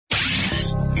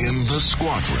in the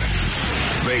squadron.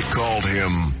 They called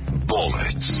him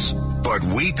Bullets, but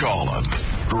we call him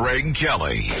Greg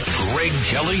Kelly. Greg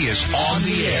Kelly is on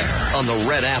the air on the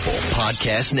Red Apple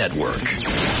Podcast Network.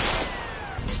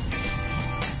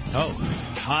 Oh,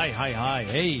 hi.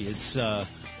 Hey, it's an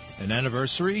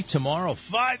anniversary tomorrow.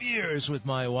 5 years with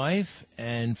my wife.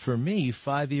 And for me,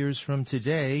 5 years from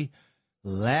today,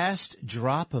 last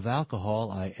drop of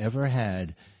alcohol I ever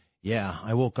had. Yeah,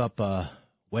 I woke up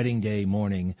wedding day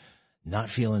morning not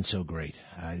feeling so great.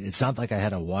 It's not like I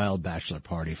had a wild bachelor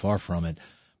party, far from it.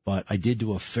 But I did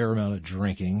do a fair amount of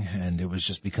drinking, and it was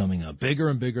just becoming a bigger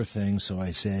and bigger thing. So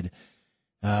I said,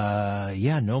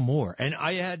 yeah, no more. And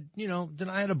I had, then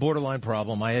I had a borderline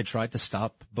problem. I had tried to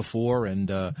stop before, and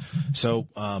and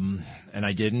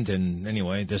I didn't. And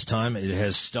anyway, this time it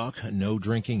has stuck. No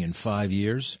drinking in 5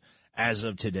 years as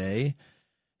of today.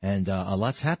 And a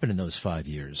lot's happened in those 5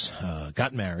 years.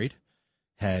 Got married,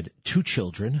 had 2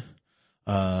 children,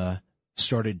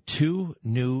 started 2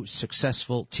 new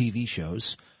successful TV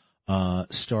shows,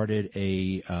 started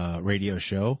a radio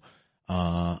show.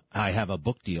 I have a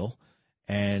book deal,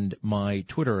 and my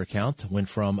Twitter account went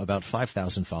from about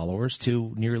 5,000 followers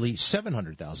to nearly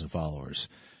 700,000 followers.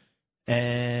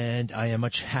 And I am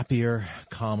much happier,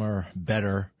 calmer,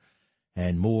 better,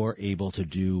 and more able to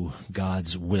do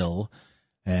God's will.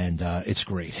 And it's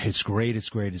great. It's great.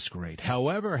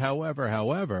 However,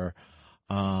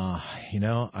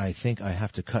 I think I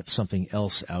have to cut something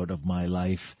else out of my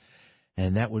life.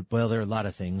 And that would, well, there are a lot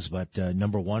of things, but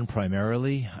number one,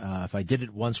 primarily, if I did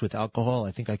it once with alcohol,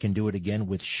 I think I can do it again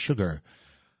with sugar.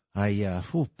 I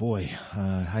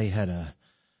had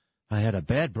a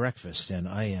bad breakfast, and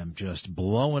I am just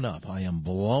blowing up. I am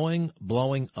blowing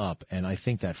up, and I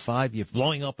think that 5 years,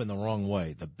 blowing up in the wrong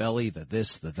way, the belly, the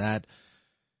this, the that.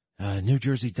 New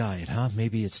Jersey diet, huh?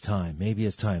 Maybe it's time.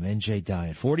 NJ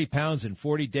diet. 40 pounds in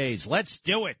 40 days. Let's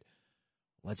do it.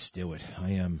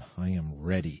 I am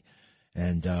ready.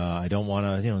 And I don't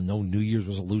want to, no New Year's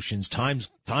resolutions. Time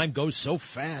goes so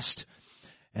fast.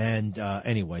 And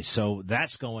anyway, so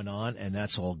that's going on, and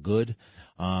that's all good.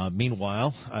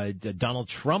 Meanwhile, Donald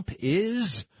Trump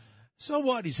is, so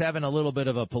what? He's having a little bit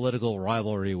of a political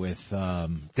rivalry with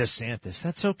DeSantis.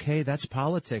 That's okay. That's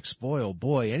politics. Boy, oh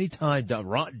boy. Anytime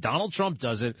Donald Trump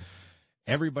does it,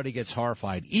 everybody gets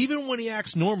horrified, even when he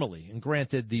acts normally. And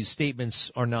granted, these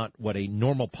statements are not what a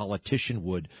normal politician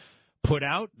would put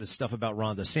out, the stuff about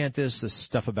Ron DeSantis, the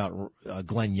stuff about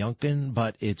Glenn Youngkin,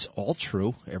 but it's all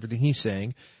true, everything he's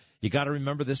saying. You got to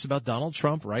remember this about Donald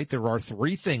Trump, right? There are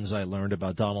 3 things I learned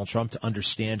about Donald Trump to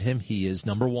understand him. He is,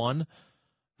 number one,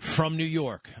 from New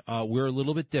York. We're a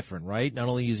little bit different, right? Not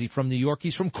only is he from New York,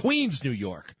 he's from Queens, New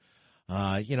York.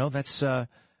 That's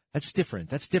different.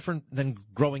 That's different than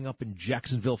growing up in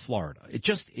Jacksonville, Florida. It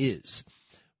just is.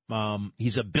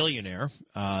 He's a billionaire.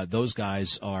 Those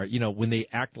guys are, when they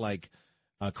act like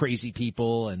crazy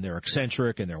people and they're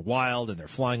eccentric and they're wild and they're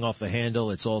flying off the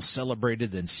handle, it's all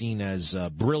celebrated and seen as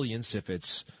brilliance if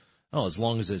it's, as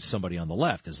long as it's somebody on the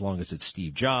left, as long as it's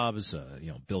Steve Jobs,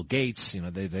 Bill Gates,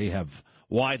 they have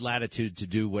wide latitude to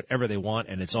do whatever they want,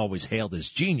 and it's always hailed as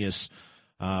genius.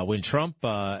 When Trump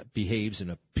behaves in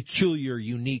a peculiar,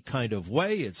 unique kind of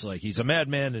way, it's like he's a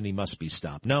madman and he must be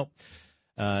stopped. No.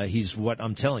 He's what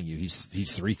I'm telling you.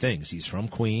 He's 3 things. He's from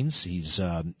Queens. He's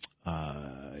a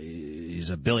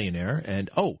billionaire, and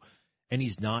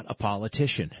he's not a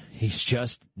politician. He's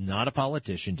just not a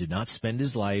politician. Did not spend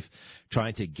his life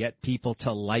trying to get people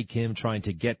to like him, trying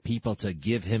to get people to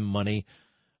give him money.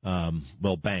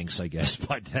 Banks, I guess,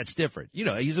 but that's different.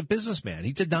 He's a businessman.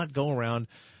 He did not go around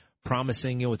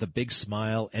promising, with a big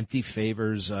smile, empty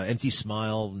favors, empty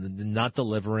smile, not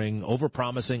delivering,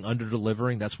 over-promising,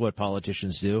 under-delivering. That's what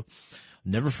politicians do.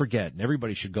 Never forget, and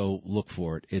everybody should go look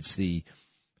for it. It's hey,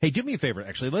 do me a favor,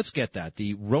 actually, let's get that.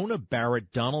 The Rona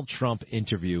Barrett Donald Trump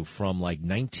interview from,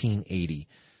 1980.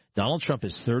 Donald Trump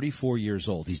is 34 years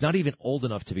old. He's not even old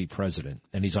enough to be president,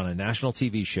 and he's on a national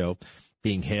TV show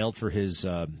being hailed for his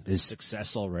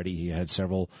success already. He had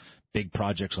several big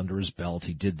projects under his belt.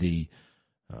 He did the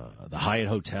Hyatt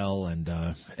Hotel,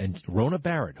 and Rona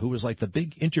Barrett, who was like the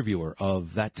big interviewer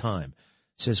of that time,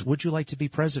 says, "Would you like to be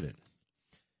president?"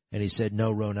 And he said,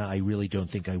 "No, Rona, I really don't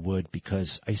think I would,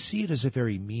 because I see it as a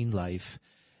very mean life.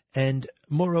 And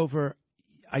moreover,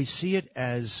 I see it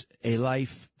as a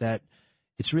life that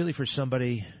it's really for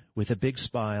somebody with a big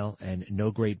smile and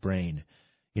no great brain.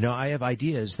 I have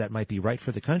ideas that might be right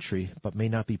for the country, but may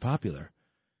not be popular."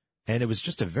 And it was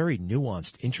just a very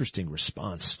nuanced, interesting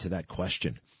response to that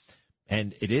question.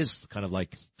 And it is kind of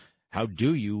like, how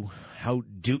do you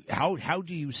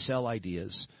sell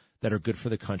ideas that are good for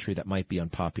the country that might be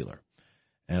unpopular?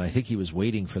 And I think he was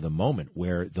waiting for the moment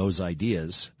where those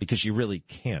ideas, because you really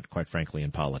can't, quite frankly,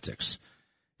 in politics.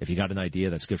 If you got an idea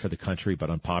that's good for the country but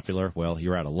unpopular, well,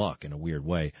 you're out of luck in a weird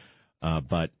way.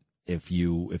 But if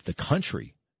the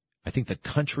country, I think the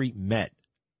country met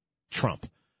Trump.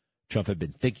 Trump had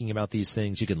been thinking about these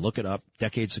things. You can look it up.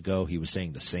 Decades ago, he was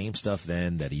saying the same stuff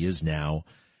then that he is now.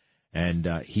 And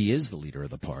he is the leader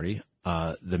of the party.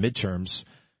 The midterms,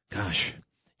 gosh,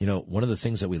 one of the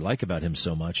things that we like about him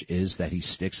so much is that he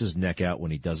sticks his neck out when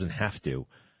he doesn't have to,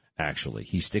 actually.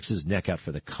 He sticks his neck out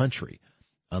for the country.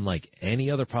 Unlike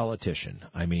any other politician,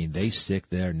 I mean, they stick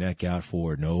their neck out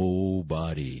for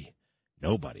nobody.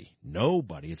 Nobody.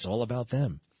 It's all about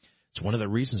them. It's one of the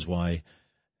reasons why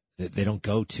they don't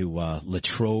go to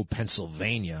Latrobe,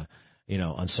 Pennsylvania,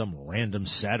 on some random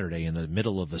Saturday in the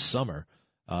middle of the summer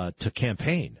to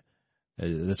campaign.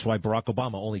 That's why Barack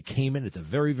Obama only came in at the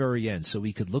very, very end, so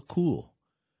he could look cool.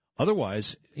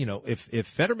 Otherwise, if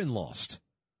Fetterman lost,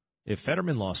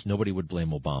 nobody would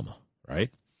blame Obama, right?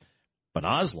 But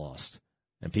Oz lost,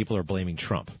 and people are blaming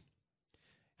Trump.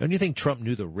 Don't you think Trump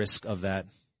knew the risk of that?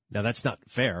 Now, that's not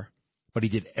fair, but he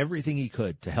did everything he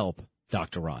could to help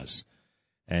Dr. Oz.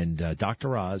 And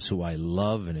Dr. Oz, who I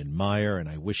love and admire, and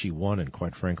I wish he won, and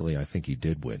quite frankly, I think he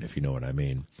did win, if you know what I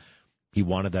mean. He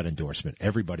wanted that endorsement.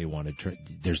 Everybody wanted.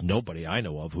 There's nobody I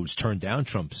know of who's turned down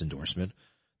Trump's endorsement.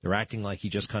 They're acting like he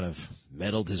just kind of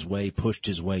meddled his way, pushed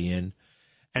his way in.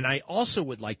 And I also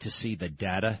would like to see the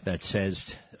data that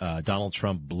says Donald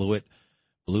Trump blew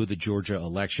the Georgia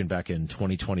election back in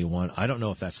 2021. I don't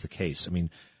know if that's the case. I mean,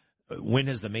 when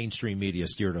has the mainstream media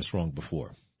steered us wrong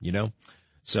before?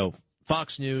 So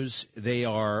Fox News, they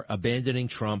are abandoning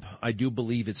Trump. I do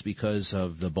believe it's because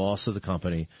of the boss of the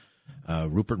company.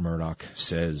 Rupert Murdoch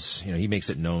says, he makes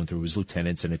it known through his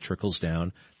lieutenants, and it trickles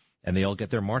down, and they all get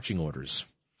their marching orders.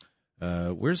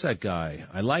 Where's that guy?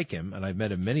 I like him, and I've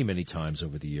met him many, many times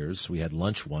over the years. We had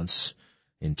lunch once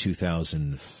in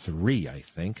 2003, I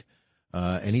think,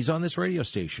 and he's on this radio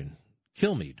station,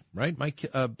 Kilmeade, right?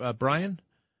 Brian?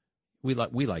 We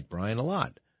like Brian a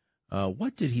lot.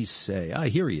 What did he say?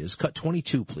 Here he is. Cut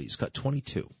 22, please. Cut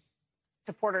 22.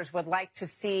 Supporters would like to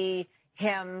see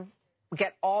him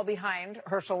get all behind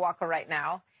Herschel Walker right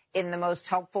now in the most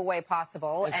helpful way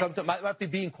possible. And something might be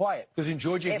being quiet, because in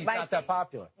Georgia, he's not that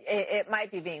popular. It might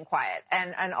be being quiet.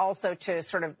 And also to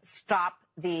sort of stop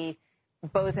the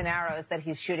bows and arrows that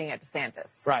he's shooting at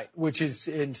DeSantis. Right, which is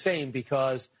insane,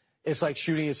 because it's like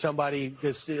shooting at somebody.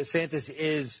 DeSantis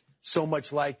is so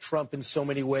much like Trump in so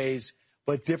many ways,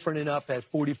 but different enough at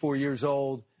 44 years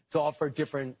old to offer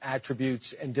different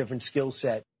attributes and different skill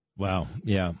set. Wow.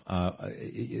 Yeah.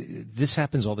 This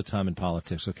happens all the time in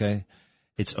politics, okay?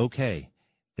 It's okay.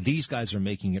 These guys are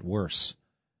making it worse.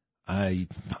 I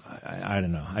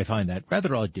don't know. I find that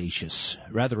rather audacious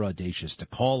to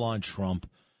call on Trump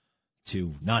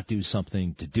to not do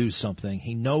something, to do something.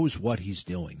 He knows what he's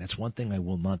doing. That's one thing I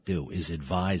will not do, is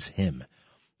advise him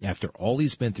after all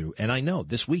he's been through. And I know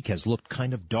this week has looked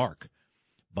kind of dark,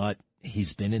 but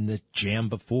he's been in the jam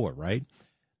before, right?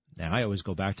 And I always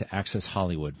go back to Access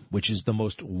Hollywood, which is the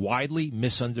most widely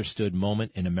misunderstood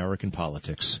moment in American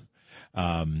politics.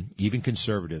 Even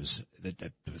conservatives,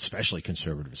 especially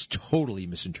conservatives, totally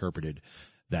misinterpreted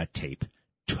that tape.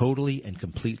 Totally and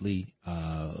completely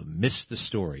missed the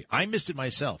story. I missed it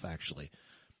myself, actually.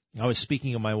 I was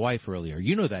speaking of my wife earlier.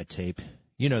 You know that tape.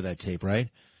 Right?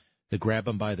 The grab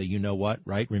him by the you-know-what,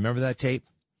 right? Remember that tape?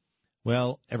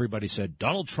 Well, everybody said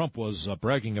Donald Trump was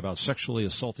bragging about sexually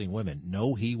assaulting women.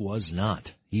 No, he was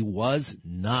not. He was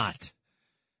not.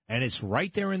 And it's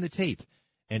right there in the tape.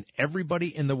 And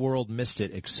everybody in the world missed it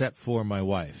except for my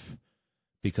wife.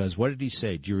 Because what did he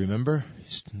say? Do you remember?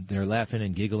 They're laughing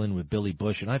and giggling with Billy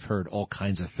Bush. And I've heard all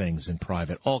kinds of things in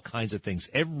private, all kinds of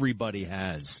things. Everybody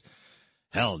has.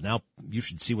 Hell, now you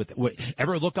should see what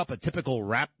ever look up a typical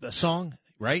rap song,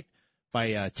 right?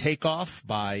 By Takeoff,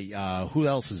 by who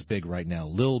else is big right now?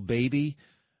 Lil Baby,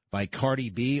 by Cardi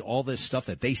B, all this stuff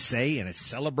that they say, and it's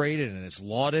celebrated and it's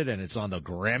lauded and it's on the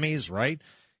Grammys, right?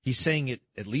 He's saying it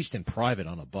at least in private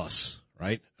on a bus,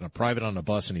 right? On a private on a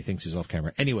bus, and he thinks he's off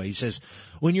camera. Anyway, he says,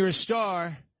 when you're a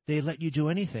star, they let you do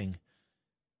anything.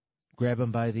 Grab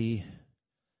him by the...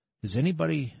 Does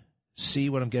anybody see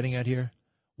what I'm getting at here?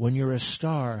 When you're a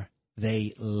star,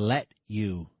 they let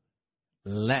you.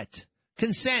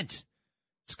 Consent.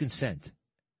 It's consent.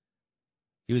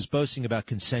 He was boasting about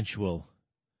consensual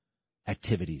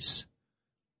activities.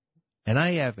 And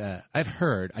I've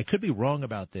heard, I could be wrong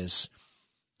about this,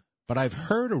 but I've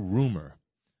heard a rumor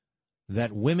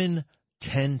that women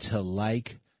tend to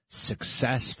like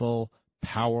successful,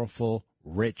 powerful,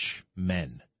 rich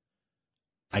men.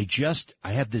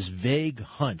 I have this vague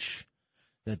hunch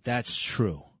that that's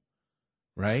true,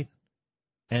 right?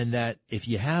 And that if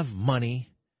you have money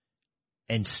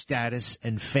and status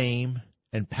and fame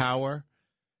and power,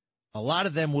 a lot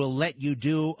of them will let you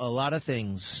do a lot of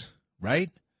things, right?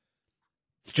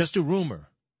 It's just a rumor,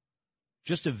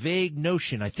 just a vague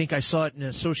notion. I think I saw it in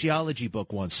a sociology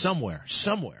book once, somewhere.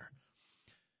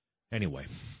 Anyway,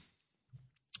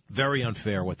 very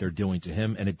unfair what they're doing to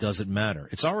him, and it doesn't matter.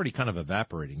 It's already kind of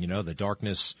evaporating, the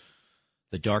darkness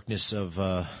of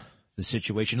the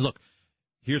situation. Look,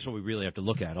 here's what we really have to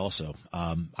look at also.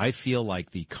 I feel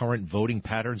like the current voting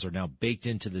patterns are now baked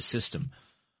into the system.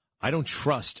 I don't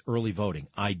trust early voting.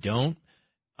 I don't.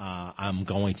 I'm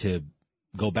going to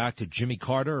go back to Jimmy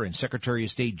Carter and Secretary of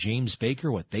State James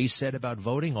Baker, what they said about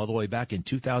voting all the way back in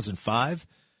 2005,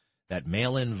 that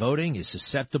mail-in voting is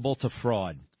susceptible to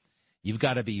fraud. You've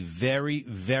got to be very,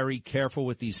 very careful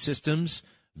with these systems.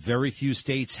 Very few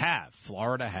states have.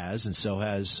 Florida has, and so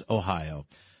has Ohio.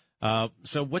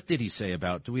 So what did he say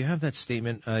about, do we have that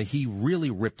statement? He really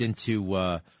ripped into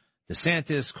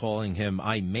DeSantis, calling him,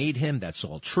 I made him. That's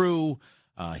all true.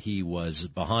 He was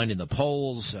behind in the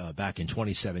polls back in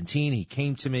 2017. He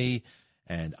came to me,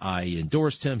 and I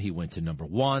endorsed him. He went to number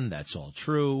one. That's all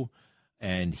true.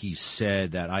 And he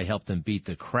said that I helped him beat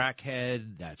the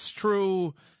crackhead. That's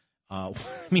true. I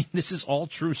mean, this is all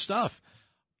true stuff.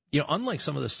 Unlike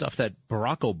some of the stuff that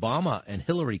Barack Obama and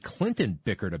Hillary Clinton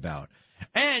bickered about.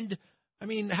 And, I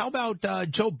mean, how about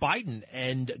Joe Biden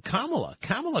and Kamala?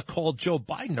 Kamala called Joe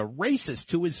Biden a racist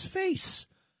to his face.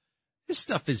 This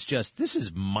stuff is this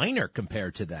is minor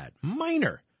compared to that.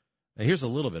 Minor. Now, here's a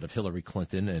little bit of Hillary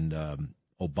Clinton and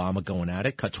Obama going at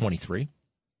it. Cut 23.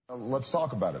 Let's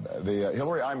talk about it.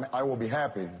 Hillary, I will be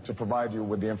happy to provide you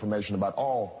with the information about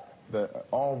all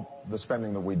the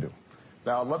spending that we do.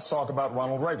 Now, let's talk about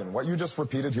Ronald Reagan. What you just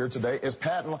repeated here today is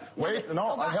patent. Wait,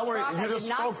 no, Hillary, you just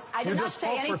spoke. I did not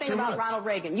say anything about Ronald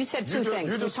Reagan. You said two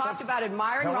things. You talked about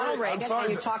admiring Ronald Reagan,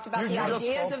 and you talked about the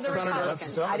ideas of the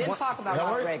Republicans. I didn't talk about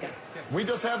Ronald Reagan. We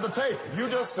just had the tape. You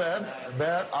just said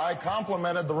that I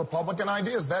complimented the Republican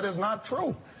ideas. That is not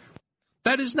true.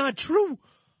 That is not true.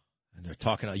 And they're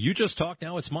talking, you just talked,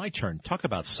 now it's my turn. Talk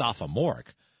about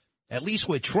sophomoric. At least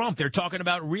with Trump, they're talking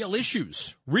about real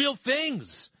issues, real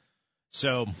things.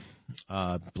 So,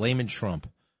 blaming Trump.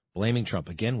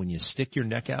 Again, when you stick your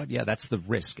neck out, yeah, that's the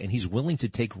risk. And he's willing to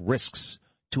take risks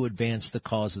to advance the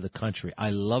cause of the country. I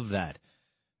love that.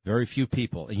 Very few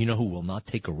people. And you know who will not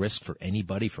take a risk for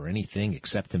anybody, for anything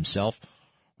except himself?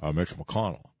 Mitch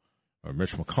McConnell.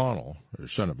 Mitch McConnell, the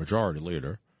Senate Majority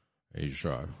Leader, he's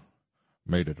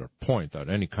made it a point that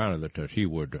any candidate that he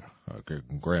would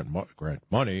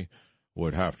grant money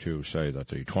would have to say that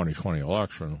the 2020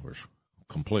 election was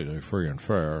completely free and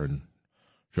fair, and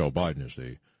Joe Biden is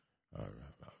the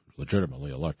legitimately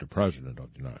elected president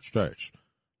of the United States.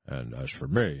 And as for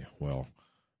me, well,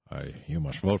 you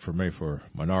must vote for me for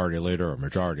minority leader or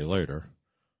majority leader.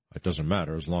 It doesn't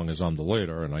matter as long as I'm the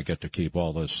leader and I get to keep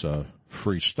all this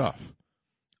free stuff.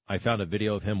 I found a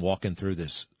video of him walking through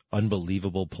this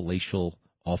unbelievable palatial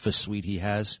office suite he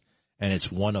has, and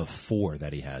it's one of 4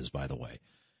 that he has, by the way.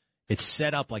 It's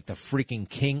set up like the freaking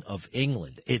King of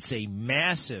England. It's a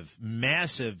massive,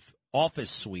 massive office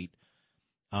suite.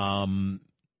 Do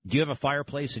you have a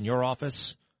fireplace in your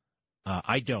office?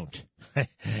 I don't.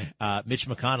 Mitch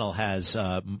McConnell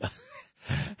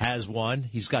has one.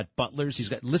 He's got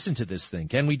butlers. Listen to this thing.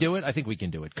 Can we do it? I think we can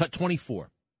do it. Cut 24.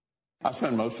 I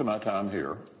spend most of my time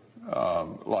here.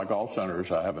 Like all senators,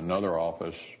 I have another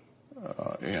office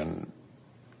in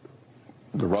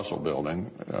the Russell Building.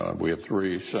 We have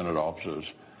 3 Senate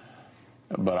offices,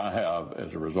 but I have,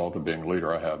 as a result of being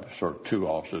leader, I have sort of 2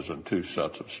 offices and 2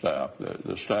 sets of staff.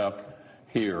 The staff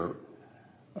here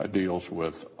deals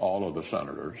with all of the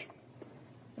senators.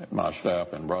 My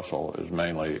staff in Russell is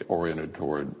mainly oriented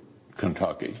toward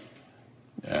Kentucky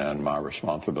and my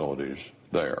responsibilities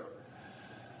there.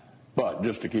 But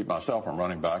just to keep myself from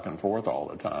running back and forth all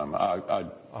the time, I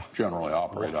generally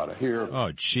operate out of here.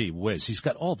 Oh, gee whiz. He's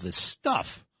got all this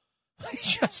stuff.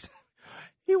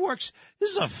 He works.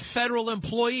 This is a federal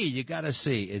employee. You got to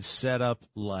see. It's set up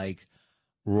like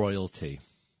royalty.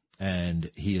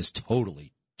 And he has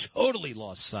totally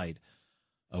lost sight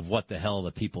of what the hell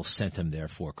the people sent him there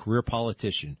for. Career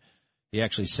politician. He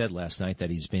actually said last night that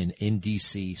he's been in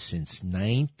D.C. since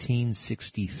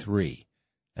 1963.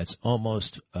 That's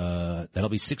almost, that'll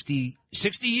be 60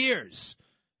 years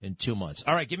in 2 months.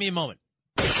 All right, give me a moment.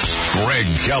 Greg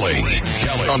Kelly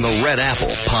on the Red Apple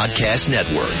Podcast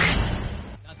Network.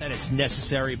 And it's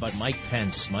necessary, but Mike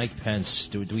Pence,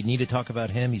 do we need to talk about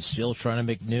him? He's still trying to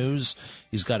make news.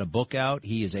 He's got a book out.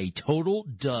 He is a total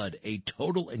dud, a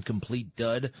total and complete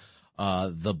dud.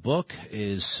 The book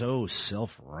is so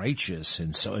self-righteous,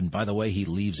 and by the way, he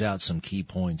leaves out some key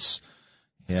points.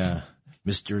 Yeah,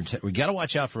 we got to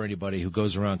watch out for anybody who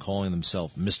goes around calling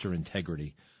themselves Mr.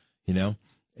 Integrity. You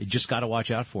just got to watch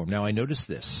out for him. Now, I noticed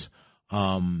this.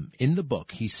 In the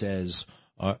book, he says,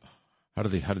 how do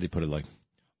they put it? Like,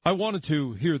 I wanted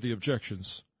to hear the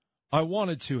objections. I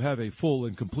wanted to have a full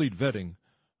and complete vetting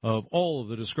of all of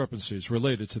the discrepancies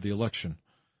related to the election.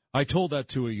 I told that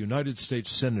to a United States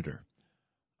senator.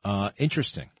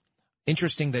 Interesting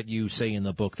that you say in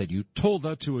the book that you told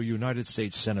that to a United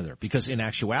States senator, because in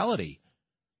actuality,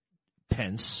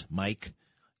 Pence, Mike,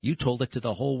 you told it to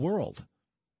the whole world.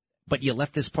 But you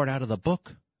left this part out of the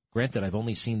book. Granted, I've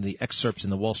only seen the excerpts in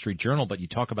the Wall Street Journal, but you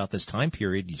talk about this time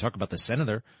period. You talk about the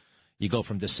senator. You go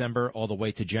from December all the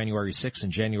way to January 6th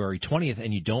and January 20th,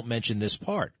 and you don't mention this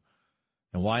part.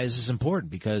 And why is this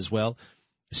important? Because, well,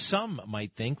 some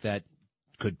might think that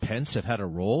could Pence have had a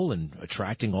role in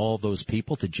attracting all of those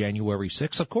people to January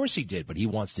 6th? Of course he did, but he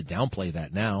wants to downplay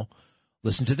that now.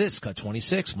 Listen to this, Cut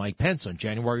 26, Mike Pence on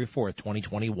January 4th,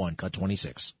 2021, Cut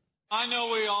 26. I know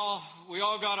we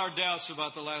all got our doubts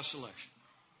about the last election.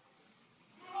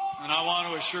 And I want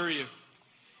to assure you,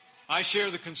 I share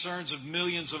the concerns of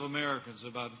millions of Americans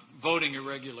about voting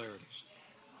irregularities.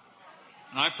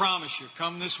 And I promise you,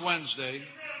 come this Wednesday,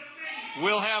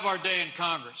 we'll have our day in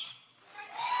Congress.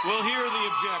 We'll hear the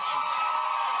objections.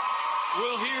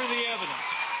 We'll hear the evidence.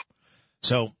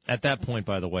 So at that point,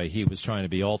 by the way, he was trying to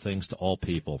be all things to all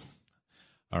people.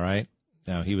 All right?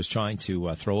 Now, he was trying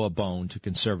to throw a bone to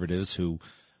conservatives who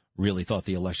really thought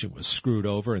the election was screwed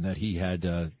over and that he had,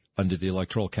 under the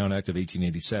Electoral Count Act of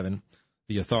 1887,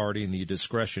 the authority and the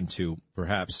discretion to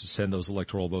perhaps send those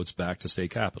electoral votes back to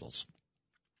state capitals.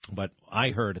 But I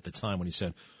heard at the time when he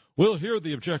said, we'll hear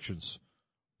the objections.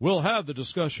 We'll have the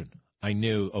discussion. I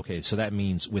knew, okay, so that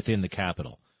means within the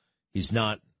Capitol. He's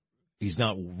not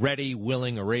ready,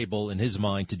 willing, or able in his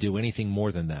mind to do anything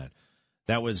more than that.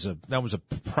 That was a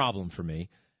problem for me,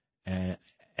 and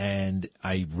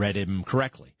I read him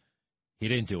correctly. He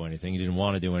didn't do anything. He didn't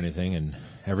want to do anything, and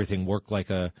everything worked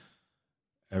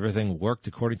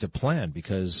according to plan,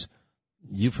 because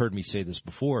you've heard me say this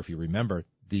before, if you remember.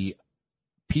 The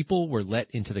people were let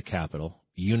into the Capitol.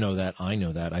 You know that. I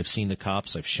know that. I've seen the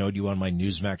cops. I've showed you on my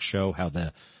Newsmax show how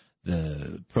the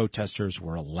protesters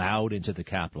were allowed into the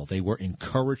Capitol. They were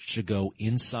encouraged to go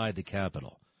inside the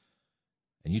Capitol.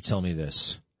 And you tell me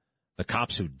this. The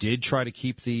cops who did try to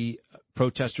keep the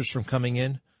protesters from coming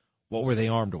in, what were they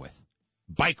armed with?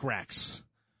 Bike racks.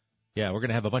 Yeah, we're going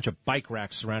to have a bunch of bike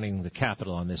racks surrounding the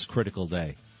Capitol on this critical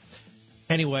day.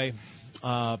 Anyway,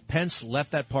 Pence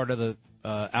left that part of the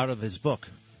out of his book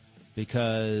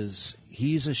because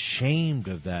he's ashamed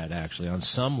of that, actually, on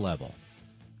some level.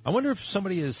 I wonder if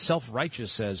somebody as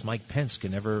self-righteous as Mike Pence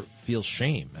can ever feel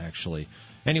shame, actually.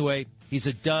 Anyway, he's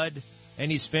a dud,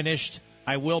 and he's finished.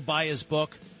 I will buy his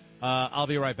book. I'll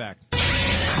be right back.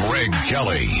 Greg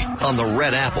Kelly on the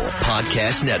Red Apple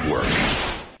Podcast Network.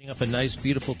 Up a nice,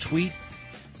 beautiful tweet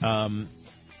on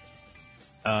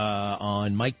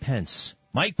Mike Pence.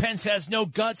 Mike Pence has no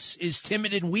guts, is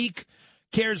timid and weak,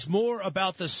 cares more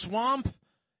about the swamp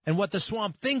and what the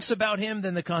swamp thinks about him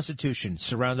than the Constitution,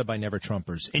 surrounded by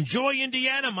never-Trumpers. Enjoy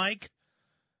Indiana, Mike.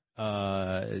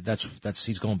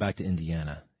 He's going back to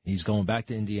Indiana. He's going back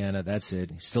to Indiana. That's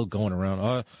it. He's still going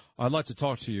around. I'd like to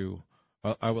talk to you.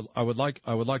 I would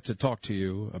like to talk to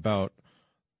you about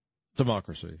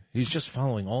democracy. He's just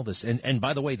following all this. And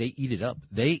by the way, they eat it up.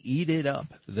 They eat it up.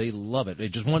 They love it.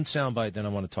 Just one soundbite, then I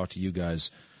want to talk to you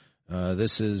guys.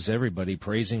 This is everybody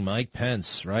praising Mike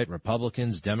Pence, right?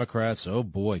 Republicans, Democrats. Oh,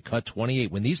 boy. Cut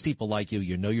 28. When these people like you,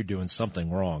 you know you're doing something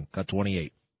wrong. Cut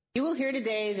 28. You will hear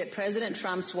today that President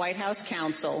Trump's White House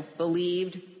counsel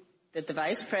believed that the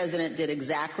vice president did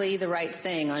exactly the right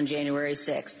thing on January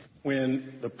 6th.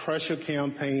 When the pressure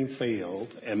campaign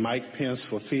failed and Mike Pence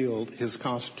fulfilled his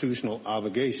constitutional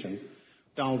obligation,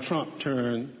 Donald Trump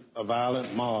turned a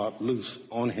violent mob loose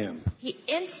on him. He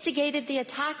instigated the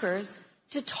attackers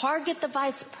to target the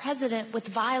vice president with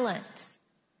violence.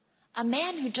 A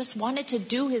man who just wanted to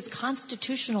do his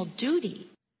constitutional duty.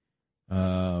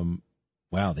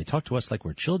 Wow, they talk to us like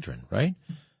we're children, right?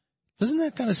 Doesn't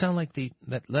that kind of sound like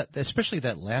especially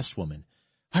that last woman?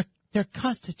 Their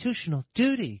constitutional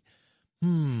duty.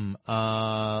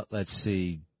 Let's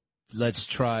see. Let's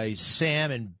try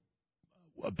Sam in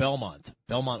Belmont.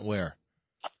 Belmont where?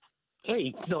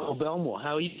 Hey, no, Belmore.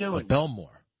 How are you doing?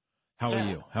 Belmore. How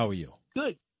are you?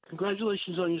 Good.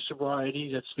 congratulations on your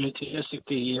sobriety. That's fantastic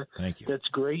to hear. Thank you. That's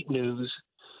great news.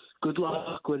 Good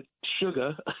luck with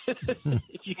sugar.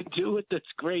 If you can do it, that's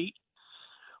great.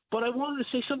 But I wanted to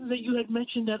say something that you had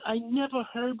mentioned that I never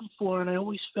heard before, and I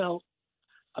always felt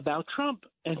about Trump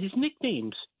and his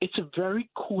nicknames. It's a very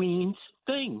Queens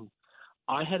thing.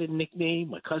 I had a nickname.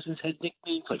 My cousins had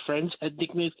nicknames. My friends had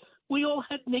nicknames. We all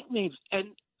had nicknames,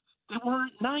 and they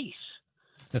weren't nice.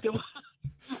 They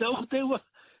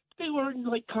weren't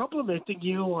like complimenting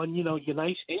you on, your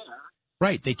nice hair.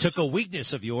 Right. They took a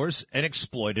weakness of yours and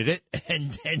exploited it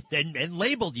and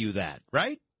labeled you that,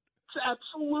 right?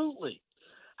 Absolutely.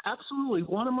 Absolutely.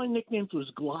 One of my nicknames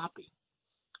was Gloppy.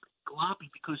 Gloppy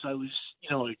because I was,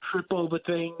 I trip over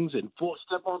things and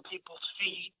step on people's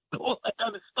feet and all that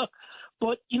kind of stuff.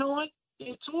 But you know what?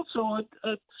 It's also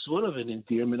a sort of an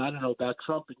endearment. I don't know about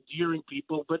Trump endearing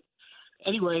people, but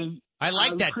anyway. I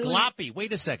like that. Gloppy.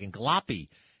 Wait a second. Gloppy.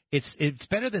 It's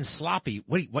better than sloppy.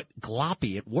 Wait, what?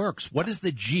 Gloppy. It works. What is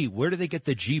the G? Where do they get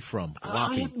the G from?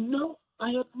 Gloppy.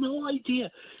 I have no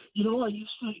idea. I used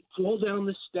to fall down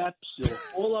the steps or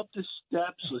fall up the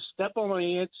steps or step on my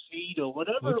aunt's feet or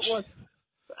whatever it was.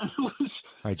 All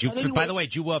right. Anyway, by the way,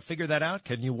 did you figure that out?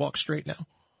 Can you walk straight now?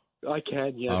 I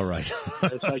can, yeah. All right.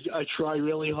 I try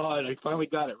really hard. I finally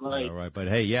got it right. All right. But,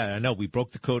 hey, yeah, I know. We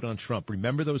broke the code on Trump.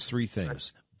 Remember those three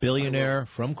things. Billionaire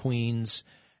from Queens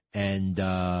and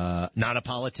not a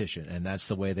politician. And that's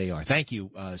the way they are. Thank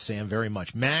you, Sam, very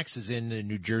much. Max is in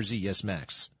New Jersey. Yes,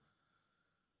 Max.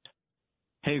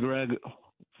 Hey, Greg.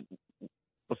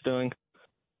 What's doing?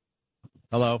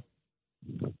 Hello.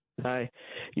 Hi.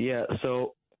 Yeah,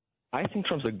 so I think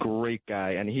Trump's a great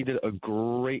guy, and he did a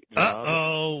great job.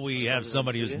 Uh-oh, we have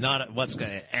somebody who's not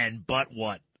but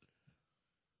what?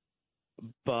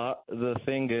 But the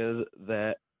thing is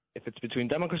that if it's between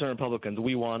Democrats and Republicans,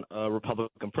 we want a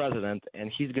Republican president,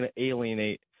 and he's going to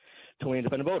alienate too many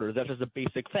independent voters. That's just a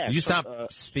basic fact. You stop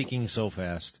speaking so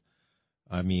fast.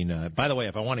 I mean, by the way,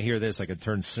 if I want to hear this, I could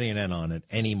turn CNN on at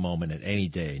any moment, at any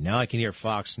day. Now I can hear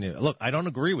Fox News. Look, I don't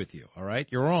agree with you. All right,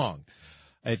 you're wrong.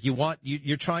 If you want,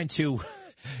 you're trying to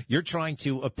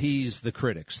appease the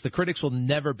critics. The critics will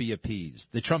never be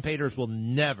appeased. The Trump haters will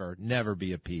never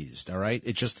be appeased. All right,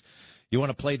 it's just you want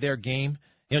to play their game.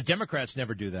 Democrats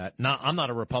never do that. I'm not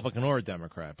a Republican or a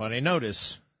Democrat, but I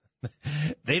notice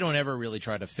they don't ever really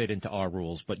try to fit into our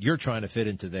rules. But you're trying to fit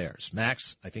into theirs,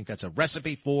 Max. I think that's a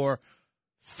recipe for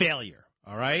failure,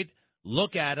 all right?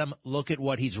 Look at him. Look at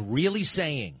what he's really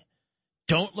saying.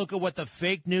 Don't look at what the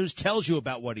fake news tells you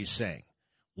about what he's saying.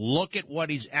 Look at what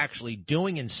he's actually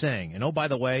doing and saying. And, oh, by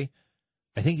the way,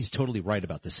 I think he's totally right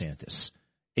about DeSantis.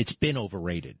 It's been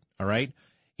overrated, all right?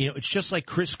 It's just like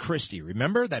Chris Christie.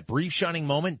 Remember that brief shining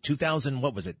moment, 10,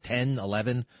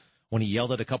 11, when he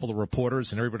yelled at a couple of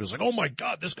reporters and everybody was like, oh, my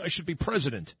God, this guy should be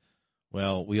president.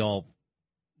 Well,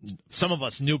 some of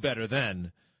us knew better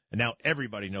then. And now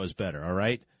everybody knows better, all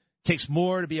right? It takes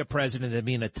more to be a president than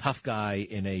being a tough guy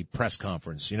in a press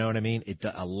conference. You know what I mean?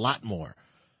 A lot more.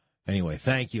 Anyway,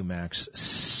 thank you,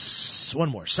 Max. One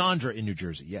more. Sandra in New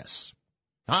Jersey. Yes.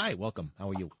 Hi, welcome. How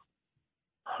are you?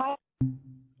 Hi.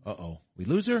 Uh-oh. We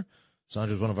lose her?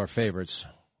 Sandra's one of our favorites.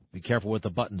 Be careful with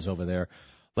the buttons over there.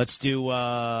 Let's do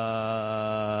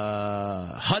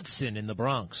Hudson in the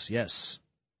Bronx. Yes.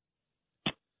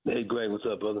 Hey, Greg. What's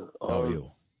up, brother? How are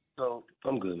you? So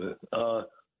I'm good, man.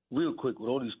 Real quick, with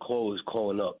all these callers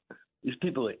calling up, these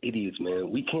people are idiots,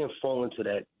 man. We can't fall into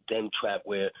that Dem trap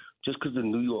where just because the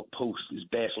New York Post is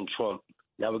bashing Trump,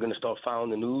 now we're going to start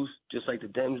following the news just like the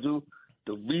Dems do.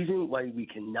 The reason why we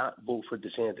cannot vote for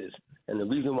DeSantis and the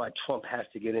reason why Trump has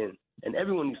to get in, and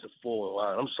everyone needs to fall in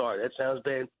line. I'm sorry, that sounds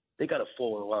bad. They got to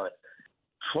fall in line.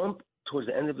 Trump, towards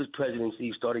the end of his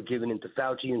presidency, started giving into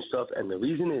Fauci and stuff, and the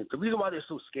reason why they're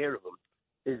so scared of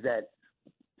him is that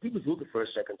he was looking for a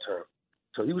second term.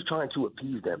 So he was trying to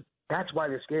appease them. That's why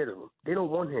they're scared of him. They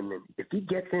don't want him in. If he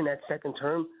gets in that second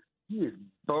term, he is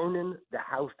burning the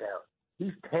house down.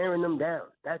 He's tearing them down.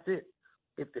 That's it.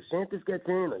 If DeSantis gets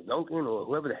in or Youngkin or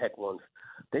whoever the heck wants,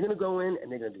 they're going to go in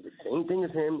and they're going to do the same thing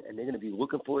as him, and they're going to be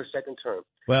looking for a second term.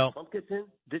 Well, if Trump gets in,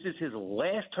 this is his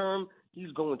last term.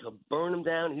 He's going to burn them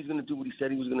down. He's going to do what he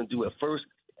said he was going to do at first,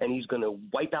 and he's going to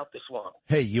wipe out the swamp.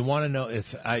 Hey, you want to know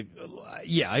I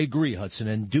agree, Hudson.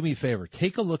 And do me a favor.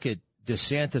 Take a look at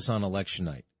DeSantis on election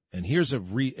night. And here's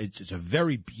it's a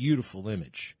very beautiful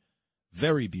image.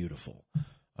 Very beautiful.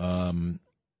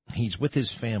 He's with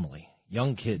his family,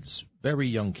 young kids, very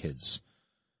young kids,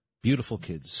 beautiful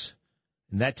kids.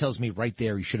 And that tells me right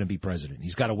there he shouldn't be president.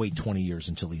 He's got to wait 20 years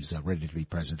until he's ready to be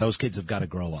president. Those kids have got to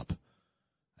grow up.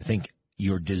 I think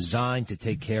you're designed to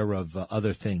take care of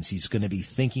other things. He's going to be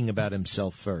thinking about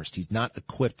himself first. He's not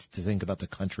equipped to think about the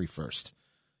country first.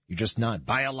 You're just not.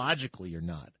 Biologically, you're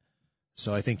not.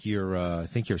 So I think you're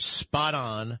spot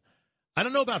on. I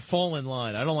don't know about fall in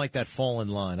line. I don't like that fall in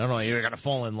line. I don't know. You got to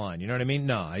fall in line. You know what I mean?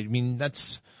 No, I mean I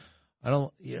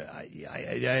don't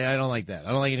like that.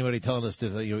 I don't like anybody telling us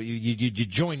to you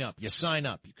join up, you sign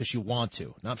up because you want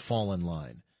to, not fall in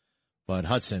line. But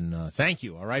Hudson, thank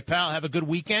you. All right, pal. Have a good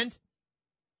weekend.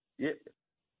 Yeah.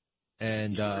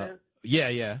 And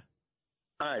yeah.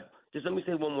 All right. Just let me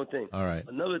say one more thing. All right.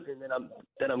 Another thing that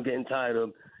I'm getting tired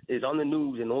of is on the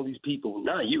news and all these people,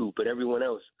 not you, but everyone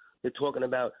else. They're talking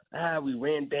about we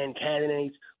ran banned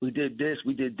candidates, we did this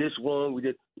wrong, we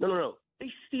did no. They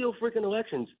steal freaking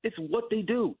elections. It's what they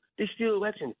do. They steal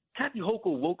elections. Kathy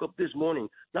Hochul woke up this morning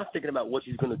not thinking about what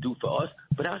she's going to do for us,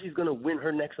 but how she's going to win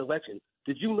her next election.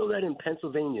 Did you know that in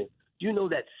Pennsylvania, you know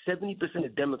that 70%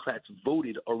 of Democrats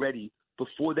voted already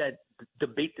before that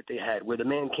debate that they had where the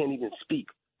man can't even speak?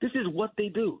 This is what they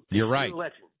do. You're right.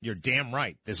 You're damn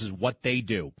right. This is what they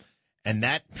do. And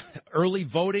that early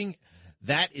voting,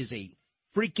 that is a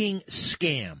freaking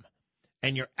scam.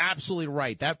 And you're absolutely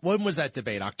right. When was that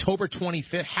debate? October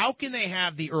 25th. How can they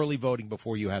have the early voting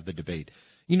before you have the debate?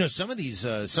 You know, some of these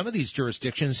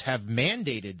jurisdictions have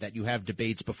mandated that you have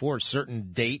debates before a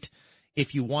certain date.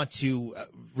 If you want to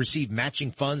receive matching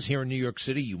funds here in New York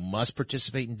City, you must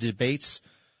participate in debates.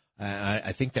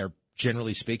 I think they're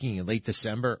generally speaking in late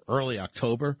December, early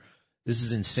October. This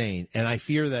is insane. And I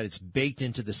fear that it's baked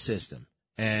into the system.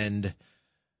 And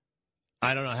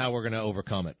I don't know how we're going to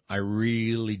overcome it. I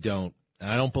really don't.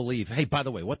 I don't believe. Hey, by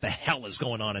the way, what the hell is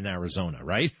going on in Arizona,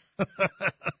 right?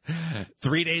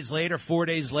 3 days later, 4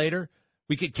 days later,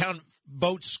 we could count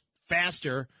votes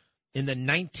faster in the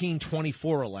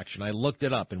 1924 election. I looked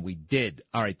it up, and we did.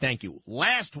 All right, thank you.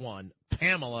 Last one,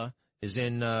 Pamela is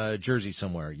in Jersey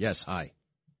somewhere. Yes, hi.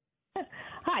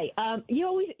 Hi.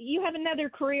 You have another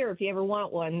career if you ever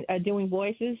want one, doing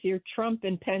voices. Your Trump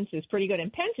and Pence is pretty good,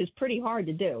 and Pence is pretty hard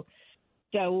to do.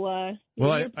 So, I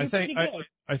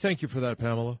thank you for that,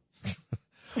 Pamela.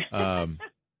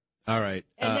 All right.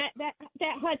 And that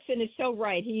Hudson is so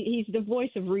right. He's the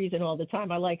voice of reason all the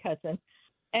time. I like Hudson.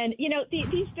 And, you know,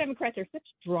 these Democrats are such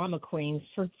drama queens,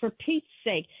 for Pete's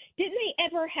sake. Didn't they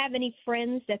ever have any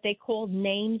friends that they called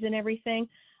names and everything?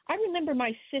 I remember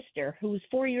my sister, who was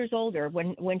 4 years older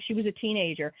when she was a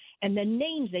teenager, and the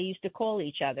names they used to call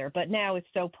each other. But now it's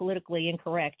so politically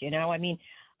incorrect, you know. I mean,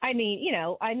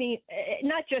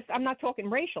 not just, I'm not talking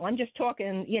racial. I'm just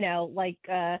talking, you know, like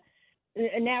now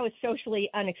it's socially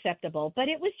unacceptable. But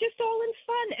it was just all in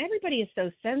fun. Everybody is so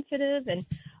sensitive and,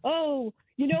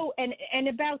 you know, and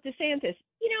about DeSantis,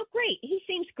 you know, great. He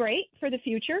seems great for the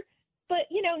future. But,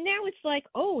 you know, now it's like,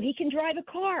 he can drive a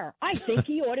car. I think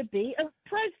he ought to be a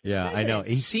president. Yeah, I know.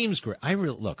 He seems great.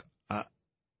 Look,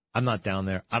 I'm not down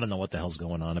there. I don't know what the hell's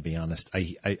going on, to be honest.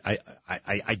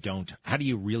 I don't. How do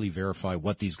you really verify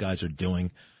what these guys are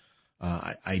doing?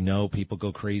 I know people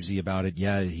go crazy about it.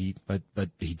 Yeah, but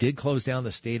he did close down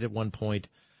the state at one point.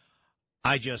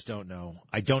 I just don't know.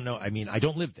 I don't know. I mean, I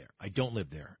don't live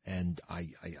there. And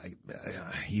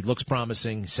he looks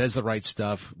promising, says the right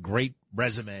stuff, great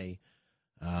resume.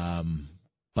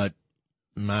 But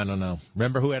I don't know.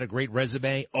 Remember who had a great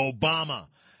resume? Obama.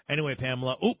 Anyway,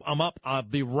 Pamela, I'm up. I'll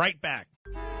be right back.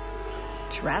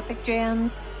 Traffic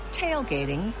jams,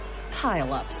 tailgating,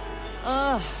 pileups.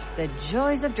 Ugh, the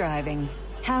joys of driving.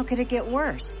 How could it get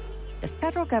worse? The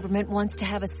federal government wants to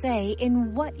have a say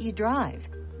in what you drive.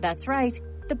 That's right.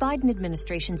 The Biden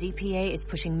administration's EPA is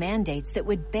pushing mandates that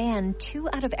would ban 2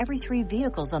 out of every 3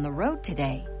 vehicles on the road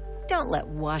today. Don't let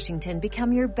Washington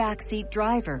become your backseat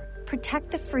driver.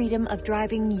 Protect the freedom of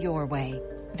driving your way.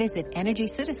 Visit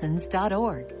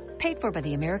EnergyCitizens.org. Paid for by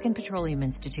the American Petroleum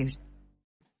Institute.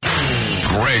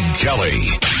 Greg Kelly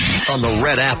on the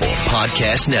Red Apple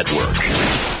Podcast Network.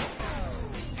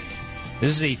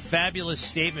 This is a fabulous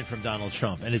statement from Donald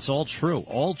Trump, and it's all true.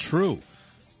 All true.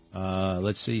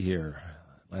 Let's see here.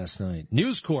 Last night,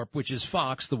 News Corp, which is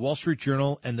Fox, the Wall Street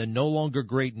Journal, and the no longer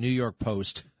great New York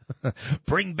Post,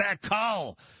 bring back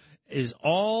Carl, is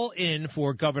all in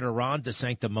for Governor Ron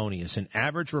DeSanctimonious, an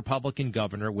average Republican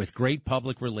governor with great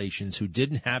public relations who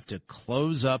didn't have to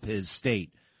close up his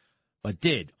state, but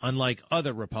did, unlike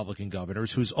other Republican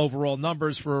governors whose overall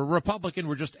numbers for a Republican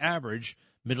were just average,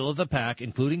 middle of the pack,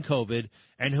 including COVID,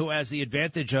 and who has the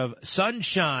advantage of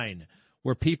sunshine,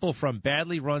 where people from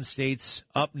badly run states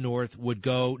up north would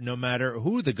go no matter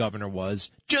who the governor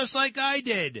was, just like I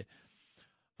did.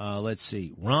 Let's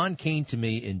see. Ron came to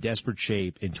me in desperate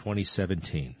shape in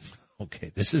 2017.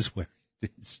 Okay, this is where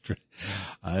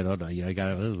I don't know. I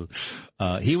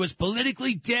got. He was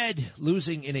politically dead,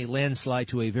 losing in a landslide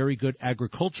to a very good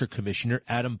agriculture commissioner,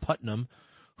 Adam Putnam,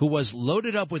 who was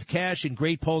loaded up with cash and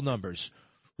great poll numbers.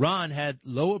 Ron had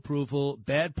low approval,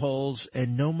 bad polls,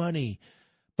 and no money.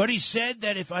 But he said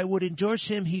that if I would endorse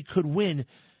him, he could win.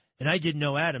 And I didn't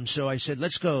know Adam, so I said,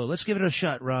 let's go. Let's give it a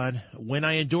shot, Ron. When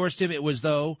I endorsed him, it was,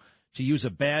 though, to use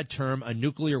a bad term, a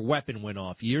nuclear weapon went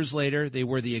off. Years later, they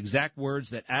were the exact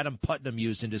words that Adam Putnam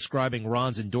used in describing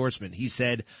Ron's endorsement. He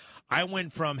said, I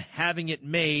went from having it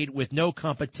made with no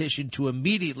competition to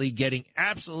immediately getting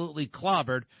absolutely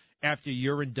clobbered after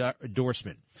your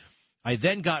endorsement. I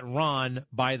then got Ron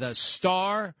by the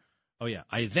star.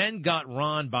 I then got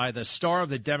Ron by the star of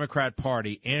the Democrat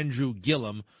Party, Andrew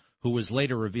Gillum, who was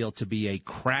later revealed to be a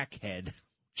crackhead.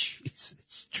 Jeez,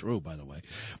 it's true, by the way.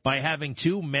 By having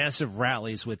 2 massive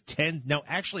rallies with 10. No,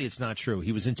 actually, it's not true.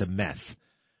 He was into meth.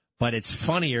 But it's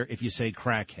funnier if you say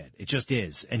crackhead. It just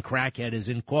is. And crackhead is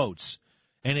in quotes.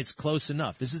 And it's close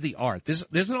enough. This is the art.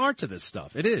 There's an art to this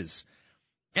stuff. It is.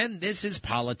 And this is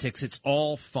politics. It's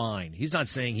all fine. He's not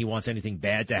saying he wants anything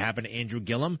bad to happen to Andrew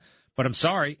Gillum. But I'm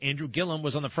sorry, Andrew Gillum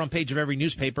was on the front page of every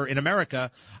newspaper in America,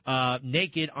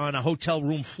 naked on a hotel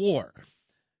room floor.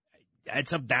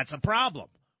 That's a problem.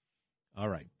 All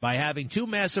right. By having 2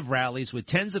 massive rallies with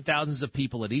tens of thousands of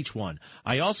people at each one,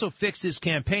 I also fixed his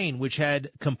campaign, which had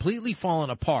completely fallen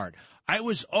apart. I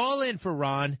was all in for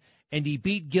Ron, and he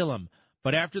beat Gillum.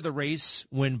 But after the race,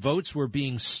 when votes were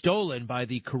being stolen by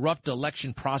the corrupt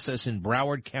election process in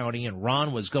Broward County and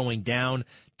Ron was going down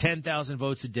 10,000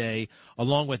 votes a day,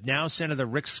 along with now Senator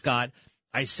Rick Scott,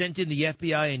 I sent in the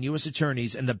FBI and U.S.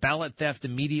 attorneys, and the ballot theft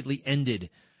immediately ended.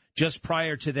 Just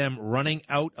prior to them running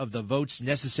out of the votes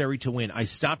necessary to win, I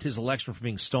stopped his election from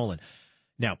being stolen.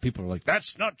 Now, people are like,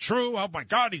 that's not true. Oh, my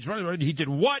God, he's running. He did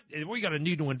what? We got to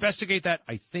need to investigate that.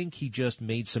 I think he just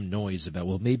made some noise about,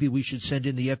 well, maybe we should send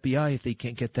in the FBI if they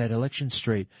can't get that election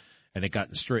straight. And it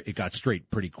got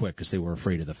straight pretty quick because they were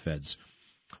afraid of the feds.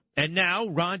 And now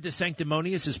Ron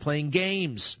DeSanctimonious is playing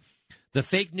games. The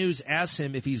fake news asks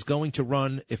him if he's going to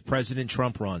run if President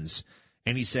Trump runs.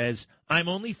 And he says, I'm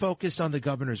only focused on the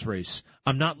governor's race.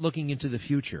 I'm not looking into the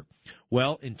future.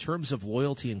 Well, in terms of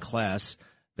loyalty and class,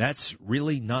 that's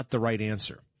really not the right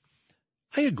answer.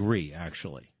 I agree,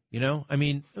 actually. I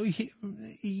mean,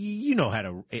 you know how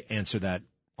to answer that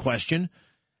question.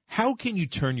 How can you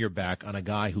turn your back on a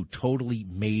guy who totally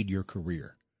made your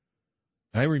career?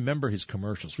 I remember his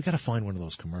commercials. We got to find one of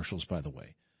those commercials, by the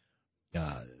way.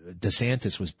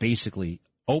 DeSantis was basically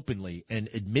openly and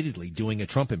admittedly doing a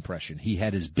Trump impression. He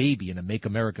had his baby in a Make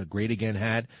America Great Again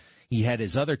hat. He had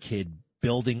his other kid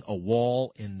building a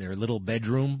wall in their little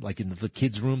bedroom, like in the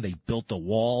kids' room. They built a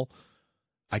wall.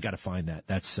 I got to find that.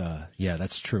 That's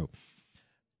true.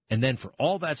 And then for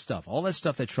all that stuff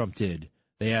that Trump did,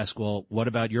 they ask, well, what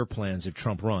about your plans if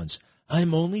Trump runs?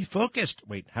 I'm only focused.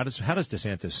 Wait, how does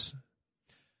DeSantis?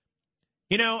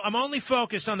 I'm only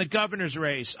focused on the governor's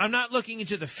race. I'm not looking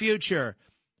into the future.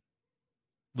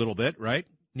 Little bit, right?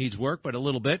 Needs work, but a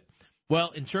little bit.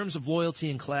 Well, in terms of loyalty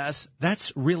and class,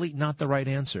 that's really not the right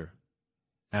answer.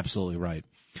 Absolutely right.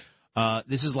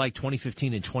 This is like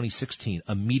 2015 and 2016,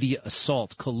 a media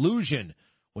assault, collusion,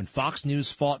 when Fox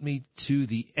News fought me to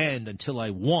the end until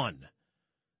I won.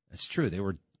 That's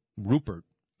true. Rupert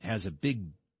has a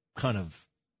big kind of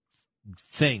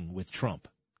thing with Trump.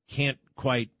 Can't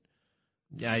quite.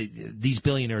 These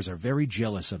billionaires are very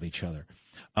jealous of each other.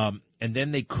 And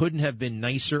then they couldn't have been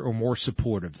nicer or more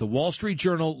supportive. The Wall Street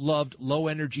Journal loved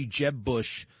low-energy Jeb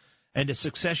Bush and a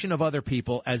succession of other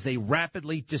people as they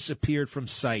rapidly disappeared from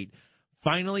sight,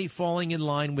 finally falling in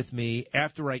line with me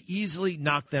after I easily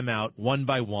knocked them out one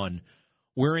by one.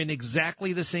 We're in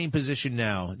exactly the same position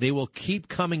now. They will keep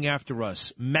coming after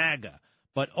us, MAGA,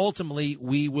 but ultimately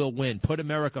we will win. Put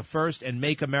America first and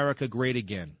make America great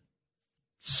again.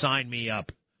 Sign me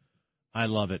up. I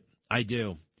love it. I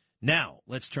do. Now,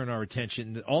 let's turn our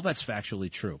attention. All that's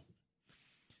factually true.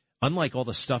 Unlike all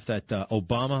the stuff that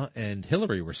Obama and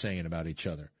Hillary were saying about each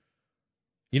other.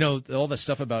 All the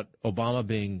stuff about Obama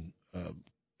being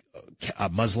a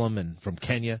Muslim and from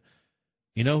Kenya.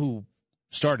 You know who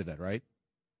started that, right?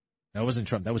 That wasn't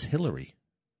Trump. That was Hillary.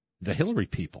 The Hillary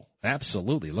people.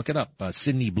 Absolutely. Look it up.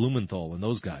 Sidney Blumenthal and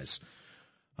those guys.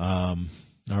 All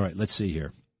right, let's see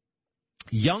here.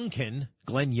 Youngkin,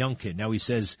 Glenn Youngkin. Now he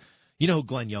says, you know who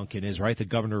Glenn Youngkin is, right? The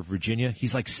governor of Virginia.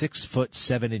 He's like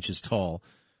 6'7" tall.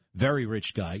 Very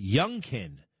rich guy.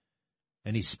 Youngkin.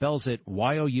 And he spells it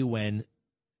Y-O-U-N,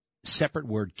 separate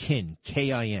word, kin,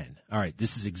 K-I-N. All right,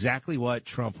 this is exactly what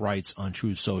Trump writes on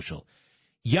Truth Social.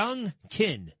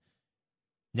 Youngkin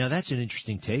Now, that's an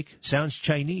interesting take. Sounds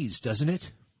Chinese, doesn't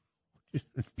it?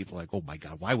 People are like, oh, my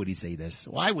God, why would he say this?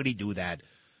 Why would he do that?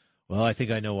 Well, I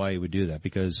think I know why he would do that,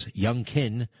 because Young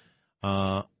Kin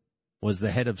was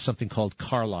the head of something called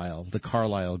Carlyle, the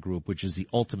Carlyle Group, which is the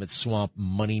ultimate swamp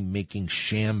money-making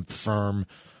sham firm.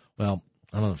 Well,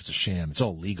 I don't know if it's a sham. It's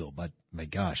all legal, but, my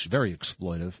gosh, very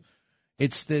exploitive.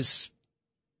 It's this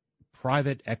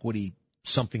private equity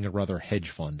something or other hedge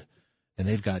fund, and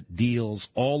they've got deals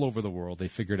all over the world. They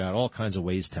figured out all kinds of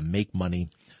ways to make money.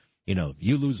 You know,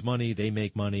 you lose money, they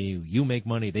make money. You make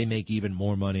money, they make even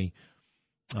more money.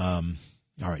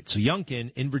 All right, so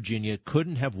Youngkin in Virginia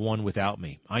couldn't have won without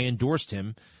me. I endorsed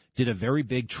him, did a very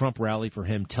big Trump rally for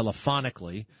him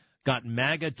telephonically, got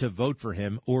MAGA to vote for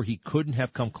him, or he couldn't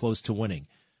have come close to winning.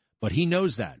 But he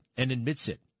knows that and admits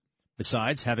it.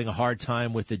 Besides, having a hard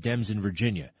time with the Dems in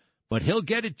Virginia. But he'll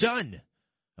get it done.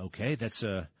 Okay, that's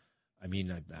it's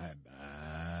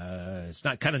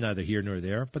not kind of neither here nor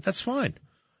there, but that's fine.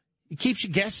 It keeps you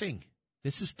guessing.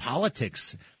 This is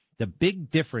politics. The big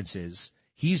difference is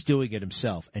he's doing it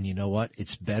himself. And you know what?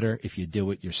 It's better if you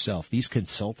do it yourself. These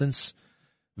consultants,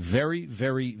 very,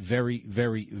 very, very,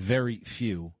 very, very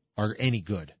few are any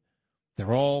good. They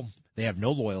have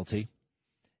no loyalty.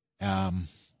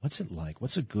 What's it like?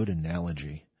 What's a good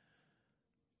analogy?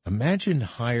 Imagine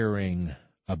hiring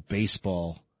a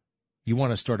baseball. You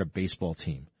want to start a baseball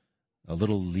team, a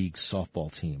little league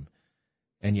softball team,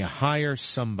 and you hire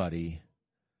somebody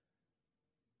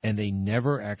and they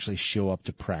never actually show up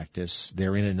to practice.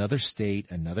 They're in another state,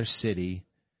 another city,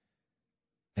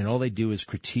 and all they do is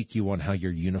critique you on how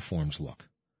your uniforms look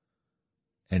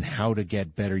and how to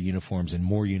get better uniforms and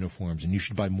more uniforms, and you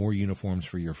should buy more uniforms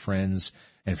for your friends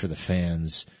and for the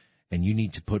fans, and you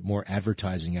need to put more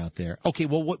advertising out there. Okay,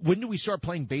 well, when do we start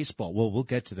playing baseball? Well, we'll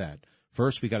get to that.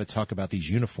 First, we got to talk about these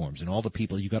uniforms and all the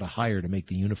people you got to hire to make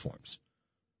the uniforms.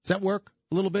 Does that work?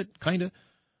 A little bit, kind of?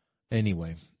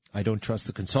 Anyway, I don't trust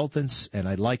the consultants, and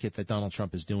I like it that Donald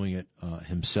Trump is doing it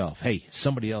himself. Hey,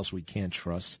 somebody else we can't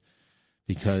trust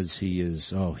because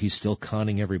he's still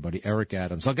conning everybody. Eric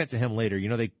Adams. I'll get to him later. You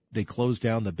know, they closed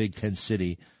down the Big Ten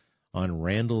city on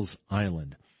Randall's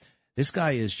Island. This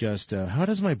guy is just, how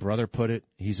does my brother put it?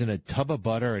 He's in a tub of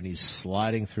butter and he's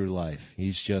sliding through life.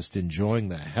 He's just enjoying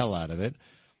the hell out of it.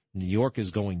 New York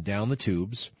is going down the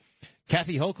tubes.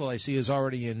 Kathy Hochul, I see, is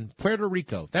already in Puerto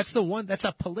Rico. That's the one. That's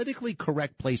a politically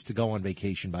correct place to go on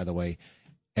vacation, by the way,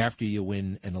 after you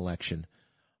win an election.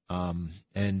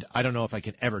 And I don't know if I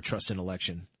can ever trust an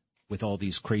election with all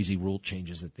these crazy rule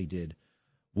changes that they did.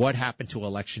 What happened to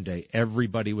Election Day?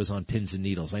 Everybody was on pins and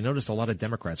needles. I noticed a lot of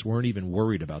Democrats weren't even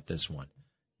worried about this one.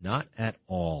 Not at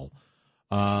all.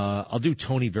 I'll do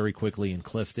Tony very quickly in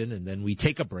Clifton, and then we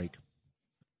take a break.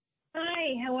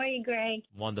 Hi, how are you, Greg?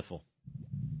 Wonderful.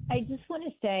 I just want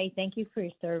to say thank you for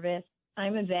your service.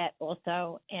 I'm a vet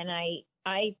also, and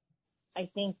I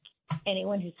think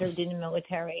anyone who served in the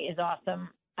military is awesome.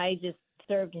 I just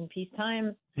served in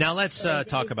peacetime. Now let's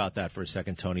talk about that for a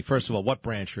second, Tony. First of all, what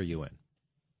branch are you in?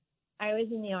 I was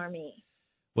in the Army.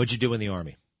 What'd you do in the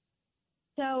Army?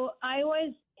 So I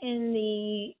was in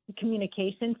the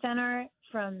communication center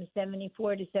from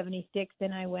 74 to 76,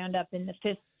 and I wound up in the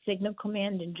 5th Signal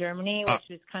Command in Germany, which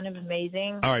was kind of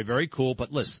amazing. All right, very cool.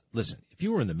 But listen, if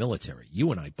you were in the military,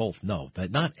 you and I both know that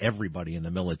not everybody in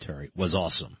the military was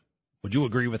awesome. Would you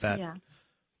agree with that? Yeah.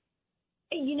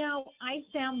 You know, I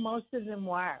found most of them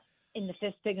were in the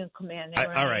 5th Signal Command.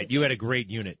 All right, you had a great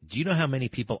unit. Do you know how many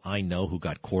people I know who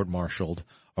got court-martialed,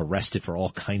 arrested for all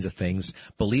kinds of things?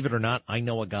 Believe it or not, I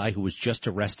know a guy who was just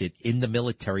arrested in the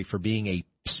military for being a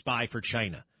spy for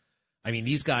China. I mean,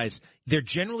 these guys, they're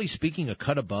generally speaking a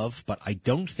cut above, but I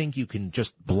don't think you can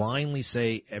just blindly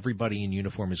say everybody in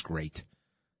uniform is great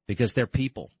because they're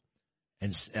people.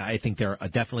 And I think they're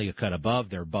definitely a cut above.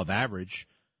 They're above average.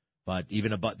 But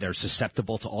even above, they're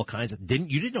susceptible to all kinds of.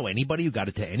 You didn't know anybody who got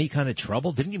into any kind of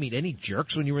trouble? Didn't you meet any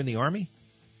jerks when you were in the Army?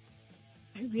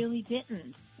 I really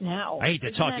didn't. No. I hate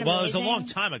to talk. Well, it was a long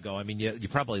time ago. I mean, you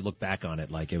probably look back on it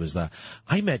like it was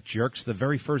I met jerks the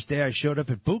very first day I showed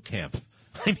up at boot camp.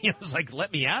 I mean, it was like,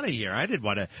 let me out of here. I didn't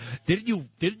want to. Didn't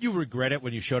you regret it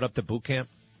when you showed up to boot camp?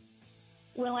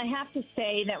 Well, I have to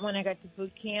say that when I got to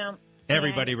boot camp,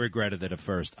 everybody regretted it at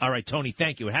first. All right, Tony,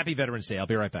 thank you. Happy Veterans Day. I'll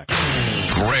be right back.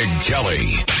 Greg Kelly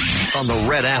on the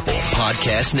Red Apple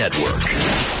Podcast Network.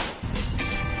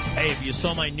 Hey, if you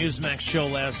saw my Newsmax show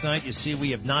last night, you see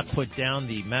we have not put down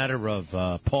the matter of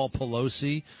Paul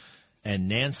Pelosi and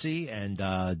Nancy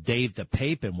and Dave the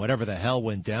Pape and whatever the hell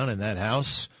went down in that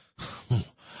house.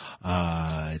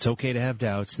 It's okay to have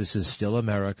doubts. This is still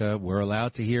America. We're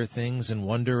allowed to hear things and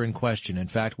wonder and question. In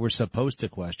fact, we're supposed to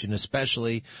question,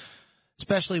 especially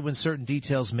especially when certain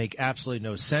details make absolutely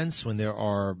no sense, when there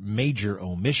are major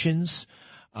omissions,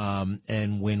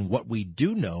 and when what we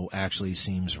do know actually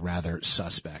seems rather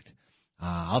suspect.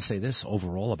 I'll say this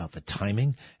overall about the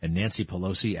timing and Nancy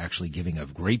Pelosi actually giving a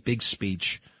great big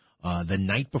speech the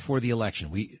night before the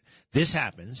election. This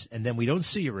happens, and then we don't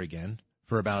see her again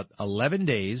for about 11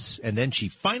 days, and then she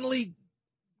finally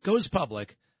goes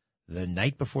public the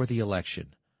night before the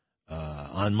election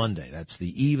on Monday. That's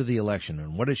the eve of the election.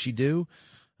 And what does she do?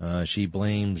 She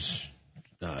blames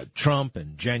Trump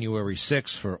and January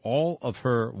 6th for all of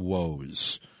her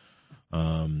woes.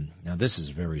 Now, this is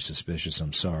very suspicious.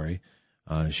 I'm sorry.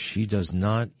 She does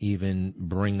not even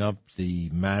bring up the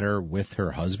matter with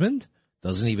her husband.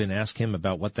 Doesn't even ask him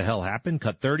about what the hell happened.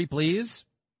 Cut 30, please.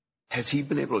 Has he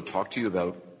been able to talk to you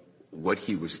about what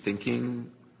he was thinking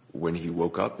when he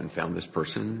woke up and found this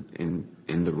person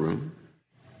in the room?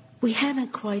 We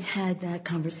haven't quite had that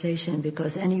conversation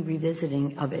because any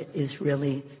revisiting of it is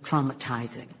really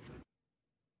traumatizing.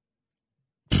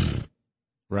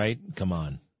 Right? Come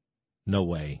on. No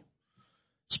way.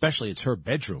 Especially it's her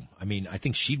bedroom. I mean, I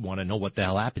think she'd want to know what the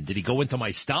hell happened. Did he go into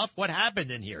my stuff? What happened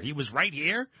in here? He was right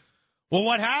here? Well,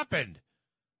 what happened?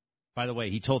 By the way,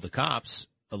 he told the cops,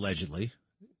 allegedly,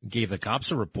 gave the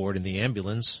cops a report in the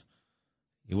ambulance.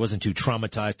 He wasn't too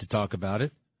traumatized to talk about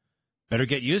it. Better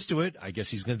get used to it. I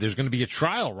guess there's going to be a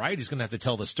trial, right? He's going to have to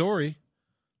tell the story.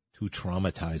 Too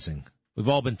traumatizing. We've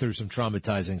all been through some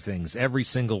traumatizing things, every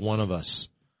single one of us.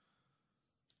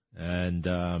 And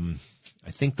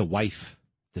I think the wife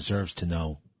deserves to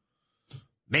know.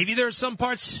 Maybe there are some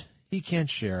parts he can't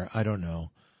share. I don't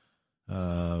know.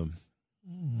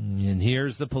 And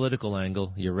here's the political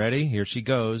angle. You ready? Here she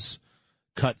goes.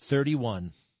 Cut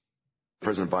 31.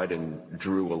 President Biden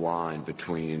drew a line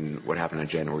between what happened on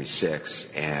January 6th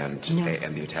and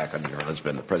the attack on your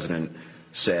husband. The president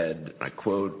said, I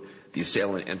quote, "The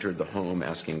assailant entered the home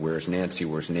asking, 'Where's Nancy?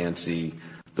 Where's Nancy?'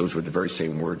 Those were the very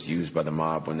same words used by the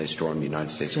mob when they stormed the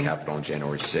United States Capitol on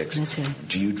January 6th. That's right.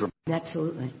 Do you draw?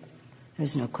 Absolutely.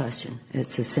 There's no question.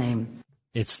 It's the same.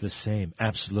 It's the same.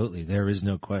 Absolutely. There is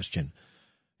no question.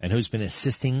 And who's been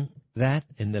assisting that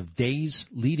in the days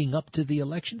leading up to the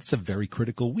election? It's a very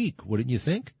critical week, wouldn't you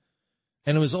think?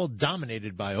 And it was all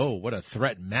dominated by, what a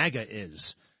threat MAGA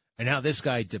is. And now this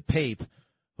guy, DePape,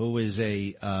 who is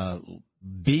a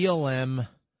BLM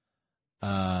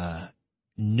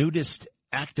nudist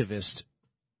activist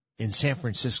in San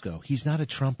Francisco. He's not a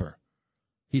Trumper.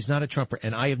 He's not a Trumper.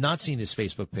 And I have not seen his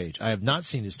Facebook page. I have not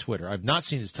seen his Twitter. I've not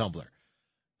seen his Tumblr.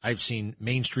 I've seen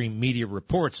mainstream media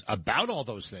reports about all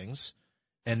those things,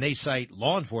 and they cite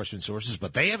law enforcement sources,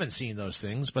 but they haven't seen those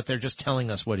things, but they're just telling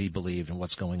us what he believed and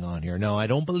what's going on here. No, I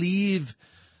don't believe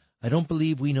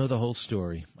we know the whole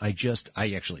story. I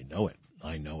actually know it.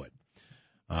 I know it.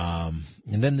 And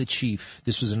then the chief,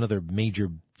 this was another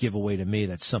major giveaway to me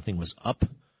that something was up.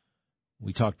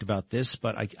 We talked about this,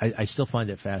 but I still find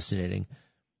it fascinating.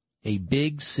 A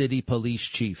big city police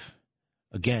chief,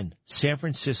 again, San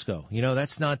Francisco. You know,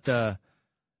 that's not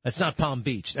Palm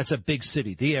Beach. That's a big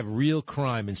city. They have real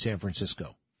crime in San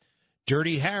Francisco.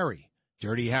 Dirty Harry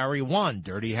 1,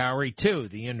 Dirty Harry 2,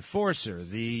 the enforcer,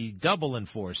 the double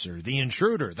enforcer, the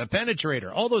intruder, the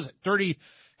penetrator. All those Dirty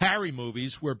Harry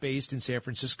movies were based in San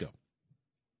Francisco.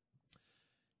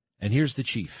 And here's the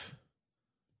chief,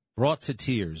 brought to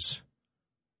tears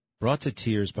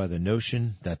by the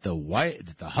notion that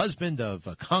the husband of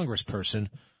a congressperson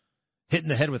hit in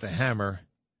the head with a hammer,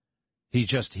 he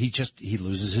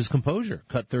loses his composure.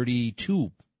 Cut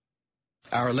 32.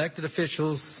 Our elected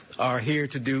officials are here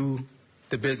to do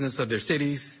the business of their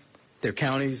cities, their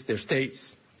counties, their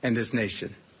states, and this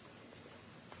nation.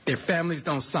 Their families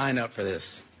don't sign up for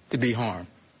this to be harmed,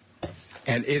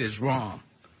 and it is wrong.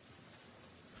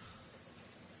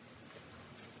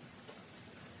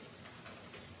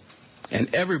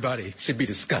 And everybody should be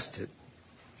disgusted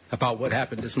about what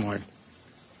happened this morning.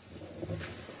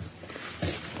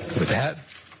 With that,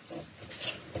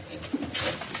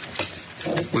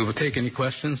 we will take any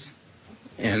questions,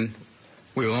 and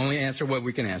we will only answer what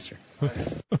we can answer.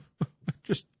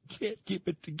 Just can't keep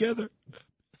it together.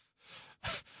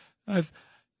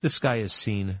 This guy has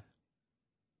seen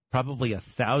probably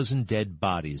 1,000 dead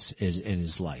bodies in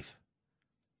his life.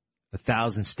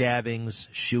 1,000 stabbings,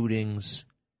 shootings.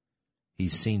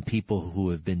 He's seen people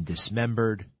who have been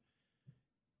dismembered,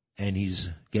 and he's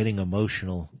getting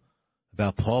emotional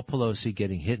about Paul Pelosi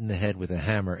getting hit in the head with a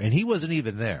hammer, and he wasn't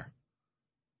even there.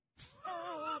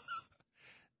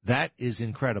 That is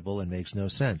incredible and makes no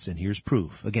sense, and here's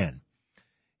proof. Again,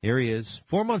 here he is,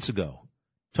 4 months ago,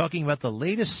 talking about the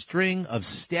latest string of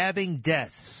stabbing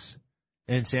deaths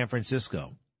in San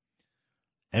Francisco.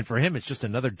 And for him, it's just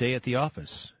another day at the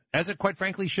office, as it quite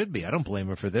frankly should be. I don't blame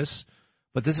him for this.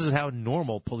 But this is how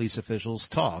normal police officials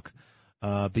talk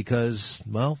because,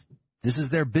 well, this is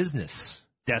their business,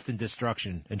 death and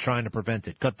destruction, and trying to prevent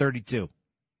it. Cut 32.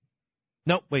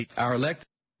 No, wait. Cut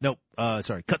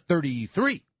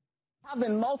 33. Have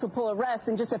been multiple arrests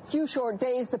in just a few short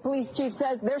days. The police chief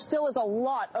says there still is a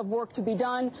lot of work to be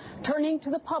done. Turning to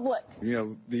the public. You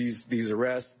know, these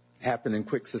arrests happen in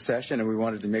quick succession, and we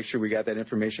wanted to make sure we got that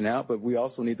information out, but we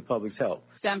also need the public's help.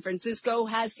 San Francisco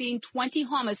has seen 20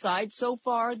 homicides so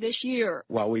far this year.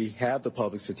 While we have the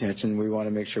public's attention, we want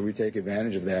to make sure we take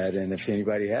advantage of that, and if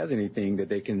anybody has anything that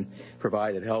they can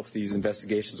provide that helps these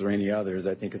investigations or any others,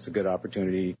 I think it's a good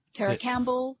opportunity. Tara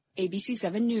Campbell, ABC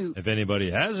 7 News. If anybody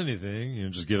has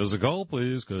anything, just give us a call,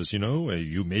 please, because,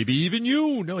 you maybe even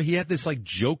you. No, he had this,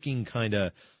 joking kind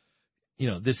of,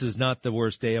 this is not the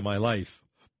worst day of my life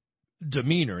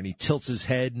demeanor, and he tilts his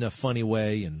head in a funny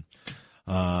way, and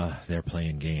they're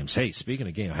playing games. Hey, speaking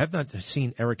of games, I have not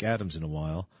seen Eric Adams in a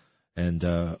while, and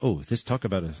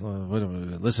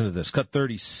listen to this. Cut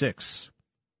 36.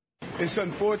 It's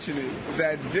unfortunate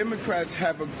that Democrats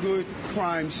have a good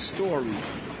crime story.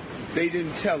 They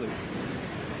didn't tell it.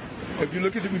 If you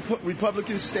look at the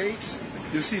Republican states,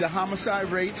 you'll see the homicide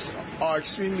rates are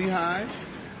extremely high.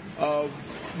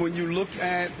 When you look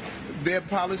at their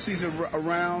policies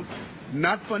around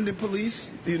not funding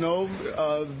police,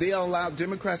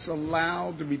 Democrats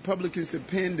allow the Republicans to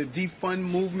pin the defund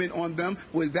movement on them.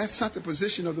 Well, that's not the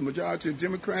position of the majority of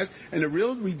Democrats. And the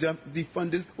real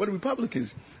defunders were the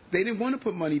Republicans. They didn't want to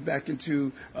put money back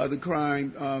into the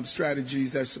crime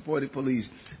strategies that supported police.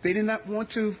 They did not want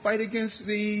to fight against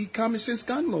the common sense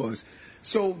gun laws.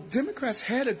 So Democrats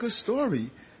had a good story.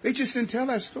 They just didn't tell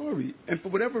that story. And for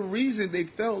whatever reason, they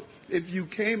felt if you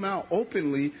came out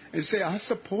openly and say, I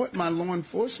support my law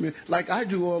enforcement, like I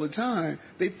do all the time,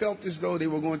 they felt as though they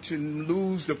were going to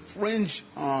lose the fringe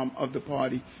arm of the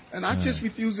party. And I just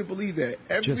refuse to believe that.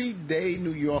 Every day,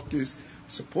 New Yorkers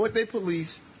support their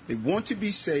police. They want to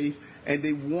be safe, and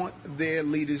they want their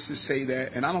leaders to say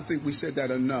that. And I don't think we said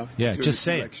that enough. Yeah, just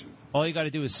say it. All you got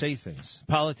to do is say things.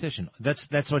 Politician,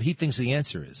 that's what he thinks the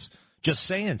answer is. Just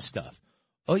saying stuff.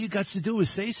 All you got to do is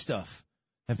say stuff,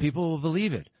 and people will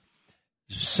believe it.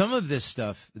 Some of this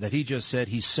stuff that he just said,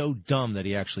 he's so dumb that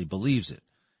he actually believes it.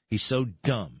 He's so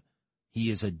dumb. He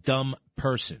is a dumb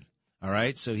person, all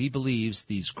right? So he believes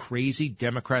these crazy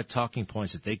Democrat talking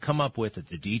points that they come up with at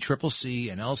the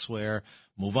DCCC and elsewhere,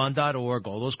 MoveOn.org,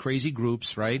 all those crazy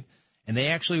groups, right? And they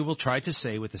actually will try to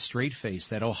say with a straight face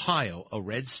that Ohio, a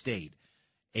red state,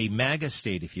 a MAGA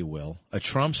state, if you will, a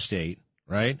Trump state,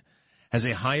 right, has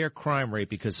a higher crime rate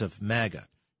because of MAGA.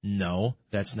 No,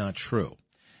 that's not true.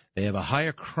 They have a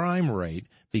higher crime rate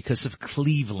because of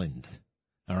Cleveland,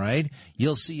 all right?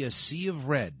 You'll see a sea of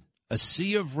red,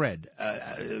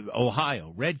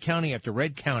 Ohio, red county after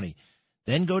red county.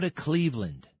 Then go to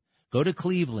Cleveland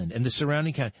and the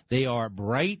surrounding county. They are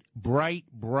bright, bright,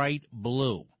 bright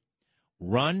blue,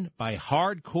 run by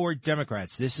hardcore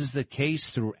Democrats. This is the case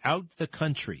throughout the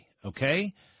country,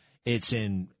 okay? It's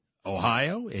in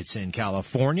Ohio, it's in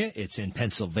California, it's in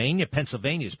Pennsylvania.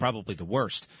 Pennsylvania is probably the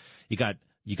worst. You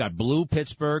got blue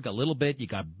Pittsburgh a little bit, you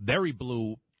got very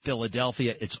blue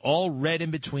Philadelphia. It's all red in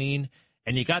between,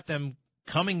 and you got them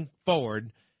coming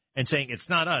forward and saying it's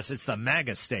not us, it's the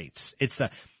MAGA states. It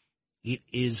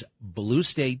is blue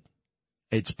state,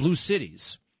 it's blue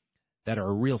cities that are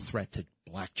a real threat to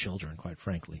black children, quite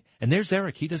frankly. And there's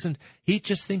Eric. He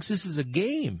just thinks this is a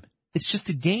game. It's just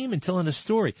a game and telling a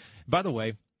story. By the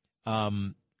way,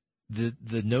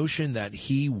 the notion that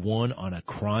he won on a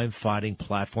crime-fighting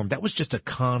platform, that was just a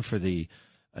con for the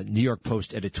New York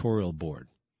Post editorial board.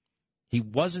 He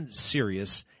wasn't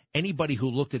serious. Anybody who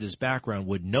looked at his background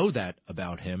would know that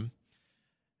about him.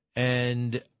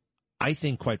 And I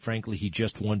think, quite frankly, he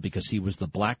just won because he was the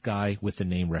black guy with the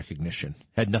name recognition.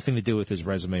 Had nothing to do with his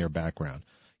resume or background.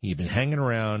 He'd been hanging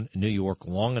around New York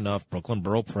long enough, Brooklyn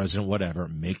borough president, whatever,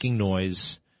 making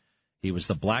noise. He was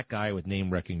the black guy with name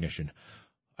recognition.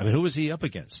 I mean, who was he up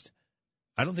against?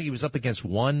 I don't think he was up against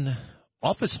one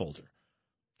office holder.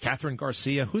 Catherine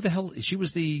Garcia, who the hell? She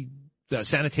was the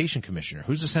sanitation commissioner.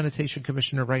 Who's the sanitation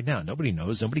commissioner right now? Nobody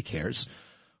knows. Nobody cares.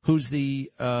 Who's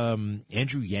the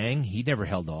Andrew Yang? He never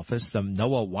held office. The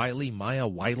Maya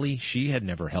Wiley, she had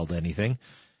never held anything.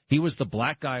 He was the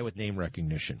black guy with name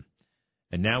recognition.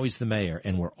 And now he's the mayor,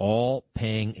 and we're all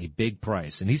paying a big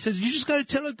price. And he says, you just got to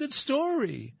tell a good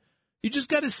story. You just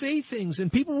got to say things,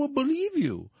 and people will believe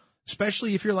you,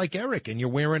 especially if you're like Eric and you're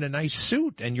wearing a nice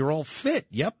suit and you're all fit.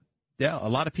 Yep. Yeah, a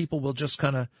lot of people will just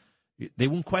they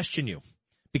won't question you.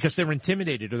 because they're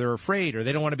intimidated or they're afraid or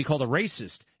they don't want to be called a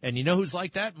racist. And you know who's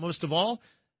like that most of all?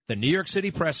 The New York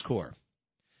City Press Corps.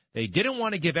 They didn't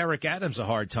want to give Eric Adams a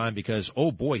hard time because,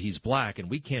 oh, boy, he's black and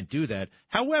we can't do that.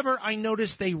 However, I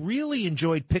noticed they really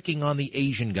enjoyed picking on the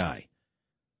Asian guy.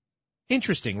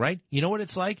 Interesting, right? You know what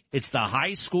it's like? It's the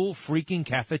high school freaking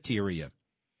cafeteria.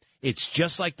 It's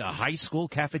just like the high school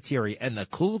cafeteria and the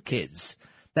cool kids,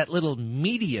 that little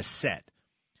media set.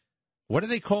 What are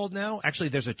they called now? Actually,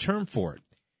 there's a term for it.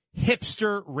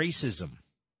 Hipster racism.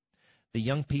 The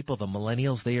young people, the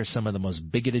millennials, they are some of the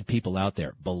most bigoted people out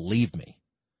there. Believe me.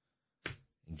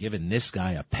 And giving this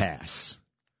guy a pass.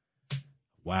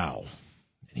 Wow.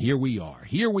 And here we are.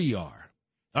 Here we are.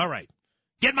 All right.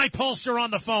 Get my pollster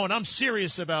on the phone. I'm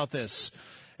serious about this.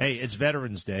 Hey, it's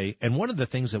Veterans Day. And one of the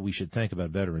things that we should think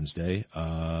about Veterans Day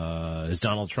is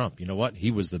Donald Trump. You know what? He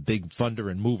was the big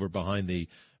funder and mover behind the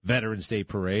Veterans Day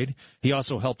parade. He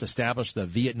also helped establish the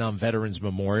Vietnam Veterans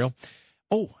Memorial.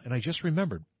 Oh, and I just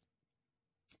remembered.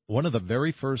 One of the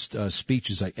very first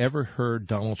speeches I ever heard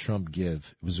Donald Trump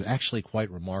give, it was actually quite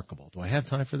remarkable. Do I have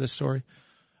time for this story?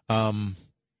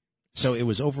 So it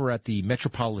was over at the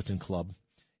Metropolitan Club.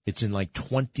 It's in like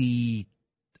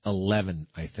 2011,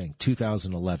 I think,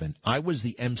 2011. I was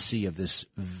the MC of this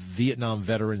Vietnam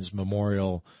Veterans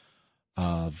Memorial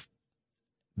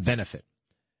benefit.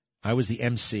 I was the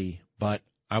MC, but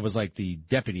I was like the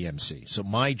deputy MC. So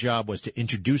my job was to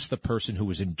introduce the person who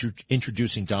was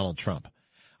introducing Donald Trump.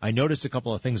 I noticed a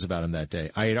couple of things about him that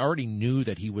day. I had already knew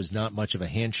that he was not much of a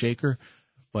handshaker,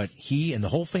 but he and the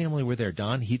whole family were there.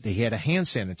 Don, he had a hand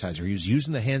sanitizer. He was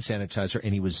using the hand sanitizer,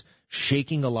 and he was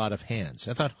shaking a lot of hands.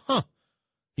 I thought, I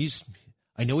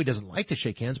know he doesn't like to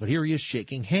shake hands, but here he is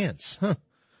shaking hands.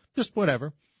 Just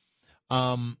whatever.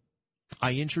 I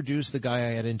introduced the guy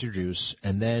I had introduced,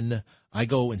 and then I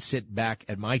go and sit back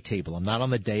at my table. I'm not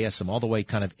on the dais. I'm all the way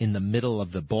kind of in the middle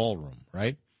of the ballroom,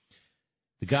 right?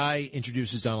 The guy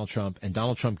introduces Donald Trump, and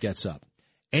Donald Trump gets up.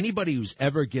 Anybody who's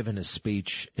ever given a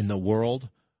speech in the world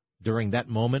during that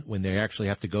moment when they actually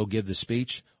have to go give the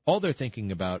speech, all they're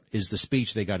thinking about is the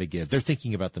speech they got to give. They're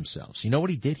thinking about themselves. You know what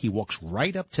he did? He walks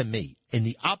right up to me in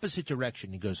the opposite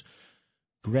direction. He goes,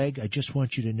 Greg, I just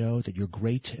want you to know that you're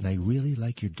great, and I really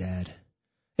like your dad.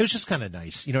 It was just kind of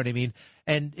nice, you know what I mean?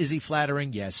 And is he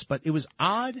flattering? Yes, but it was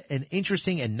odd and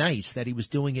interesting and nice that he was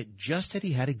doing it just as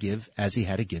he had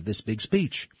to give this big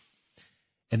speech.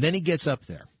 And then he gets up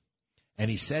there, and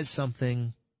he says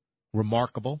something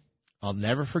remarkable. I'll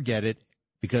never forget it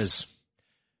because,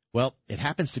 well, it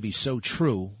happens to be so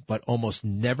true, but almost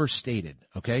never stated,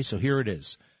 okay? So here it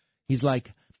is. He's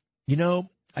like, you know,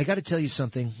 I got to tell you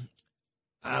something.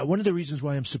 One of the reasons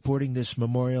why I'm supporting this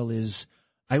memorial is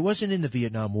I wasn't in the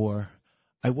Vietnam War.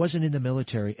 I wasn't in the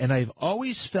military, and I've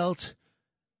always felt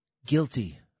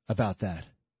guilty about that.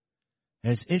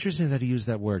 And it's interesting that he used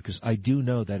that word because I do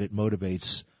know that it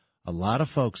motivates a lot of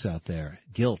folks out there,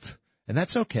 guilt. And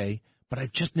that's okay, but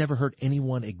I've just never heard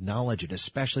anyone acknowledge it,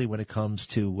 especially when it comes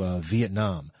to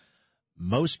Vietnam.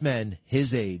 Most men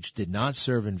his age did not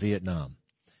serve in Vietnam.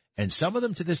 And some of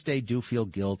them to this day do feel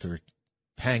guilt or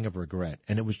pang of regret.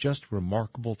 And it was just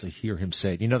remarkable to hear him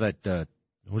say it. You know that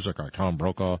who's like our Tom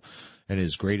Brokaw and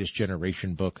his Greatest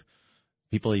Generation book?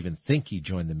 People even think he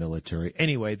joined the military.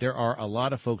 Anyway, there are a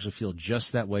lot of folks who feel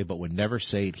just that way but would never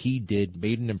say it. He did,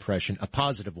 made an impression, a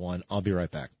positive one. I'll be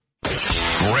right back.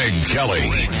 Greg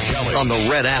Kelly on the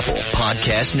Red Apple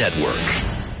Podcast Network.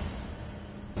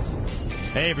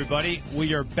 Hey, everybody.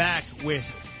 We are back with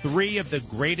three of the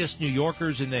greatest New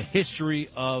Yorkers in the history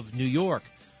of New York.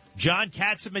 John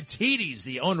Catsimatidis,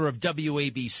 the owner of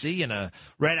WABC and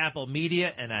Red Apple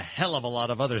Media and a hell of a lot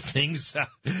of other things.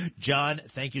 John,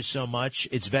 thank you so much.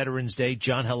 It's Veterans Day.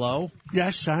 John, hello.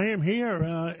 Yes, I am here,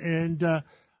 and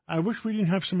I wish we didn't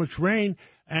have so much rain.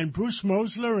 And Bruce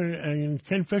Mosler and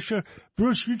Ken Fisher.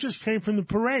 Bruce, you just came from the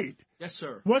parade. Yes,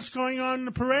 sir. What's going on in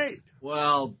the parade?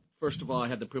 Well, first of all, I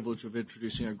had the privilege of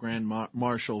introducing our Grand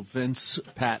Marshal, Vince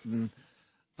Patton.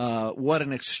 What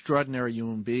an extraordinary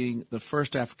human being. The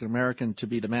first African-American to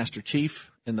be the Master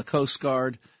Chief in the Coast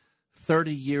Guard.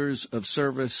 30 years of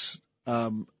service.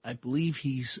 I believe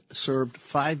he's served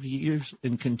 5 years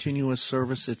in continuous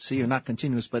service at sea, or not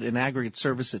continuous, but in aggregate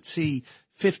service at sea,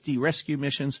 50 rescue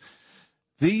missions.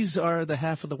 These are the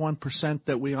half of the 1%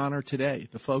 that we honor today.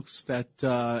 The folks that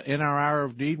in our hour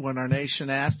of need, when our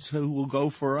nation asks who will go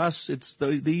for us, it's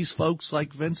these folks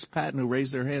like Vince Patton who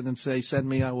raise their hand and say, send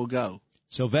me, I will go.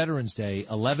 So Veterans Day,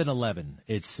 11/11.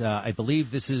 It's, I believe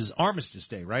this is Armistice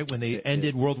Day, right? When they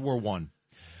ended World War I.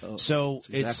 So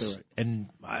exactly right. And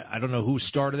I don't know who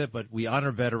started it, but we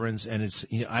honor veterans, and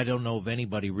I don't know of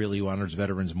anybody really who honors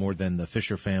veterans more than the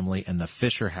Fisher family and the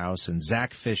Fisher House and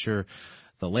Zach Fisher,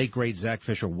 the late great Zach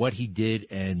Fisher, what he did,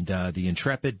 and the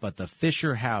Intrepid, but the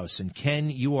Fisher House. And Ken,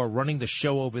 you are running the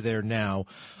show over there now.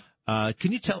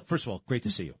 Can you tell? First of all, great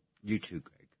to see you. You too,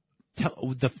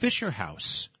 Greg. The Fisher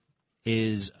House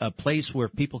is a place where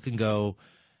people can go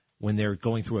when they're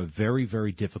going through a very,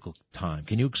 very difficult time.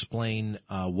 Can you explain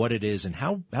what it is and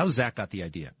how Zach got the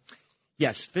idea?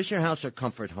 Yes, Fisher House are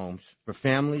comfort homes for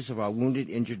families of our wounded,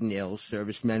 injured, and ill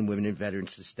servicemen, women, and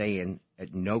veterans to stay in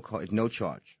at no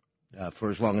charge for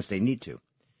as long as they need to.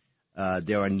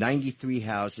 There are 93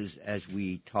 houses as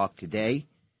we talk today.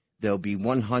 There'll be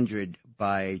 100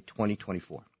 by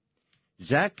 2024.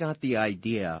 Zach got the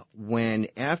idea when,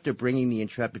 after bringing the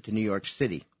Intrepid to New York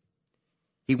City,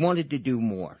 he wanted to do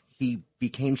more. He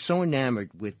became so enamored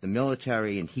with the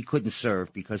military, and he couldn't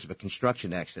serve because of a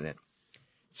construction accident.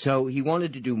 So he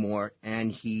wanted to do more,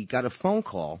 and he got a phone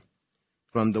call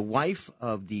from the wife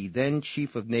of the then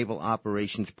Chief of Naval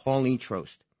Operations, Pauline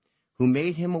Trost, who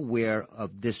made him aware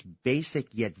of this basic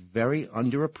yet very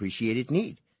underappreciated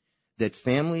need, that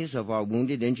families of our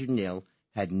wounded, injured, and ill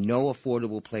had no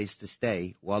affordable place to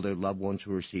stay while their loved ones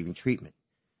were receiving treatment.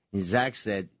 And Zach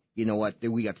said, you know what,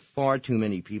 we got far too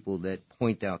many people that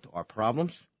point out our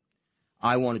problems.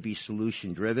 I want to be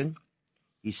solution-driven.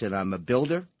 He said, I'm a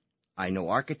builder. I know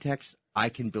architects. I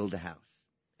can build a house.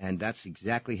 And that's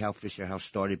exactly how Fisher House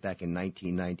started back in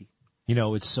 1990. You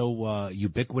know, it's so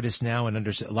ubiquitous now, and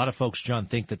a lot of folks, John,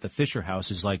 think that the Fisher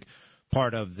House is like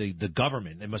part of the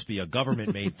government. It must be a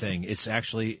government-made thing. It's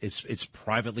actually it's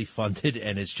privately funded,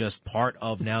 and it's just part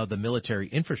of now the military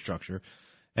infrastructure,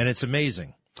 and it's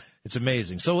amazing. It's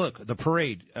amazing. So, look, the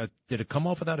parade, did it come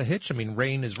off without a hitch? I mean,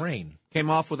 rain is rain. Came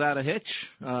off without a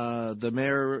hitch. The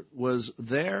mayor was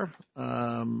there.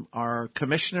 Our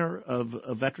commissioner of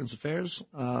Veterans Affairs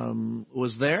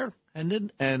was there,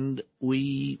 and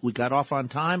we got off on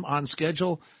time, on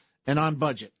schedule, and on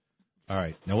budget. All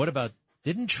right. Now, what about,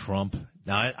 didn't Trump,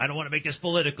 now I don't want to make this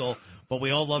political, but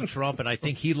we all love Trump, and I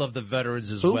think he loved the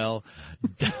veterans as well.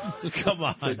 Come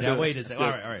on. Now, wait a second.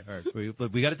 All right.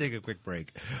 We got to take a quick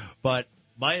break. But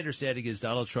my understanding is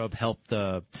Donald Trump helped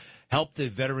the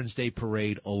Veterans Day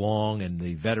parade along, and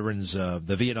the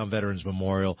Vietnam Veterans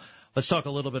Memorial. Let's talk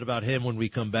a little bit about him when we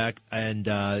come back. And,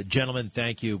 gentlemen,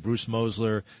 thank you. Bruce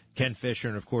Mosler, Ken Fisher,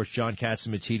 and, of course, John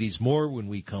Catsimatidis. More when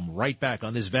we come right back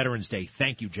on this Veterans Day.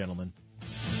 Thank you, gentlemen.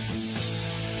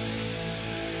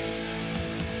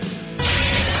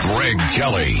 Greg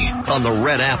Kelly on the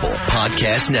Red Apple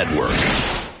Podcast Network.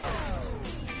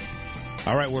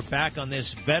 All right, we're back on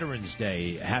this Veterans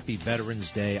Day. Happy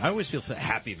Veterans Day. I always feel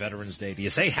Happy Veterans Day. Do you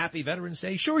say Happy Veterans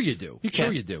Day? Sure you do.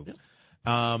 Sure you do.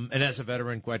 And as a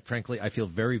veteran, quite frankly, I feel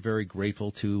very, very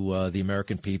grateful to the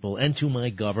American people and to my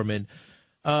government.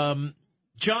 John,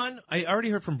 I already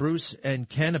heard from Bruce and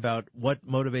Ken about what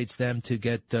motivates them to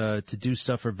get to do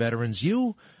stuff for veterans.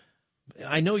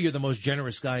 I know you're the most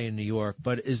generous guy in New York,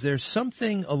 but is there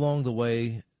something along the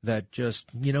way that just,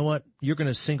 you know what, you're going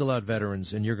to single out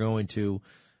veterans and you're going to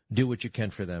do what you can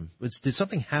for them? Did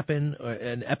something happen,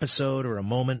 an episode or a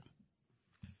moment?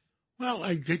 Well,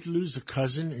 I did lose a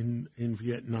cousin in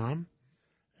Vietnam,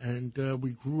 and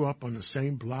we grew up on the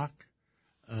same block,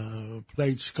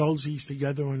 played sculsies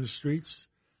together on the streets,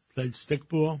 played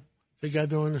stickball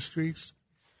together on the streets,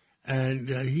 and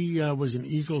he was an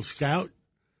Eagle Scout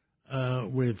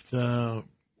with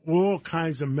all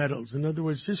kinds of medals. In other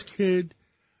words, this kid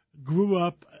grew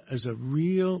up as a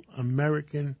real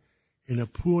American in a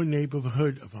poor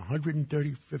neighborhood of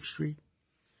 135th Street,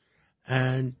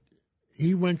 and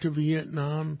he went to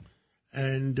Vietnam,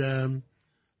 and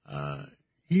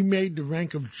he made the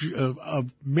rank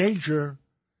of major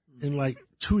in like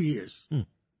 2 years.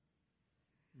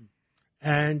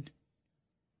 And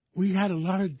we had a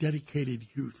lot of dedicated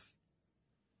youth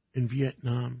in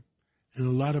Vietnam, and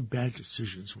a lot of bad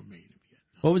decisions were made in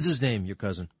Vietnam. What was his name, your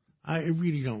cousin? I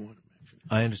really don't want to mention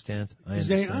it. I understand. His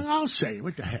name, I'll say it.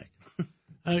 What the heck?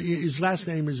 His last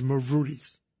name is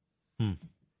Mavrudis.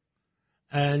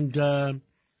 And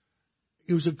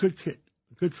he was a good kid,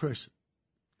 a good person.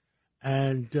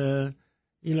 And, the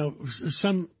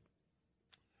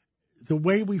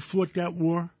way we fought that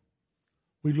war,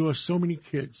 we lost so many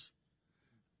kids,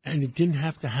 and it didn't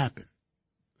have to happen.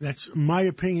 That's my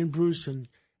opinion, Bruce and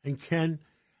Ken.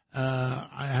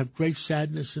 I have great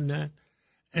sadness in that.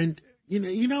 And,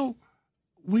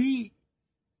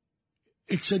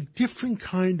 it's a different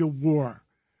kind of war.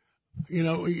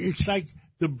 It's like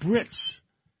the Brits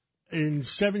in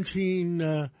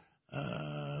 17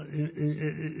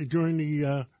 during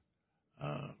the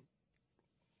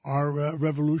our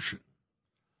revolution.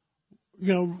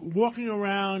 You know, walking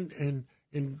around in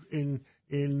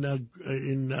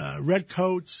red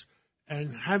coats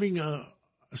and having a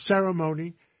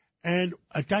ceremony, and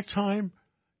at that time,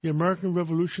 the American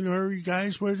Revolutionary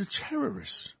guys were the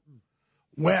terrorists.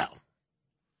 Well,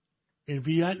 in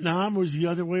Vietnam, it was the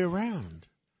other way around.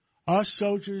 Our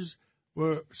soldiers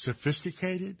were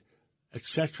sophisticated,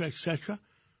 etc., etc.,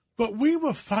 but we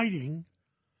were fighting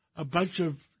a bunch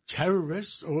of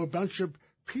terrorists or a bunch of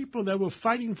people that were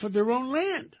fighting for their own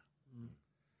land.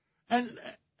 And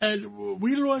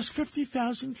we lost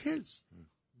 50,000 kids.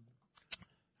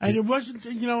 And it wasn't,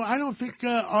 you know, I don't think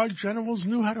our generals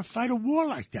knew how to fight a war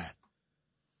like that.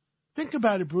 Think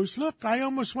about it, Bruce. Look, I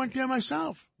almost went there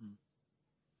myself.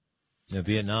 Yeah,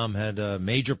 Vietnam had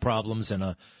major problems,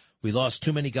 and we lost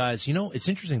too many guys. You know, it's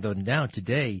interesting, though, now,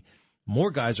 today, more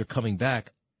guys are coming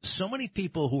back. So many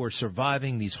people who are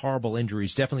surviving these horrible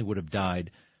injuries definitely would have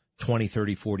died 20,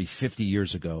 30, 40, 50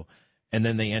 years ago. And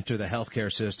then they enter the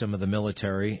healthcare system of the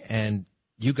military, and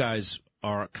you guys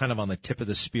are kind of on the tip of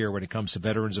the spear when it comes to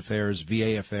Veterans Affairs,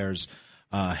 VA affairs,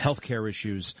 healthcare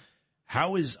issues.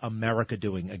 How is America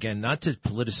doing? Again, not to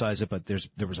politicize it, but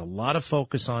there was a lot of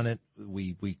focus on it.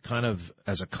 We kind of,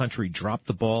 as a country, dropped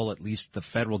the ball, at least the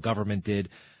federal government did,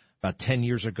 about 10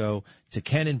 years ago. To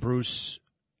Ken and Bruce,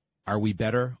 are we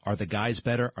better? Are the guys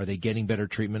better? Are they getting better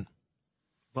treatment?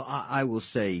 Well, I will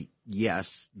say,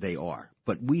 yes, they are.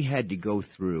 But we had to go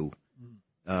through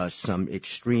some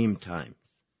extreme times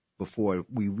before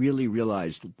we really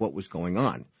realized what was going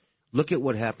on. Look at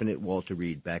what happened at Walter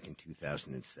Reed back in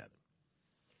 2007.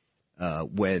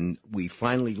 When we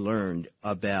finally learned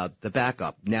about the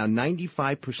backup. Now,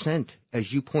 95%,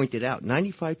 as you pointed out,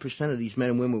 95% of these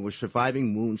men and women were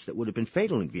surviving wounds that would have been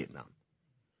fatal in Vietnam.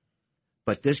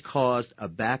 But this caused a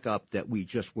backup that we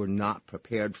just were not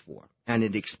prepared for. And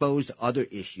it exposed other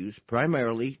issues,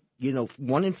 primarily, you know,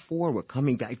 1 in 4 were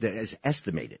coming back, as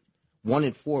estimated. 1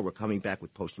 in 4 were coming back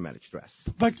with post-traumatic stress.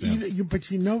 But you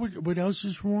know what else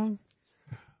is wrong?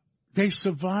 They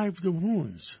survived the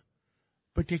wounds.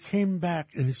 But they came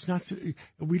back, and it's not.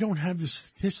 We don't have the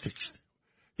statistics.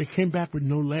 They came back with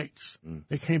no legs.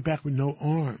 They came back with no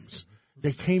arms.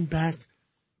 They came back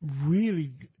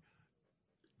really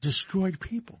destroyed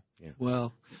people. Yeah.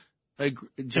 Well,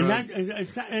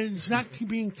 it's not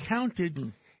being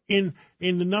counted in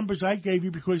the numbers I gave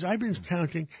you, because I've been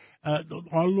counting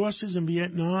our losses in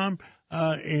Vietnam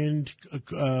and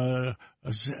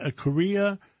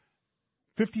Korea.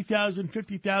 50,000,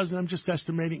 I'm just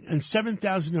estimating, and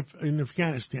 7,000 in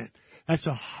Afghanistan. That's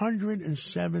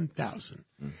 107,000.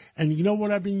 And you know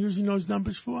what I've been using those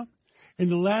numbers for? In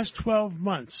the last 12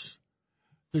 months,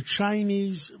 the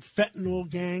Chinese fentanyl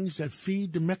gangs that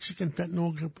feed the Mexican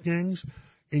fentanyl gangs,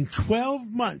 in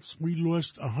 12 months, we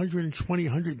lost 120,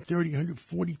 130,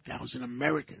 140,000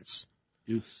 Americans.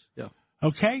 Youth, yeah.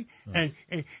 Okay? And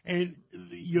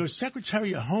your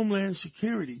Secretary of Homeland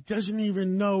Security doesn't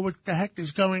even know what the heck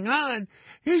is going on.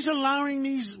 He's allowing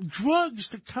these drugs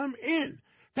to come in.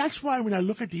 That's why when I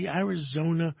look at the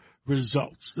Arizona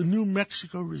results, the New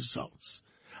Mexico results,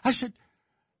 I said,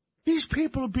 these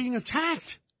people are being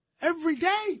attacked every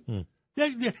day.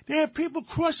 They have people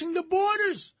crossing the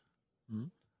borders.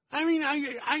 I mean,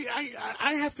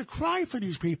 I have to cry for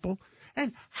these people.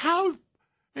 And how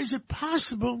is it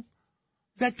possible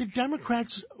that the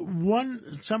Democrats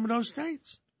won some of those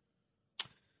states?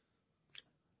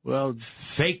 Well,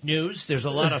 fake news. There's a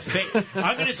lot of fake.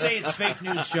 I'm going to say it's fake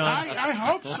news, John. I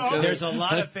hope so. There's a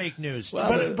lot of fake news.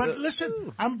 But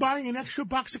listen, I'm buying an extra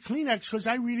box of Kleenex because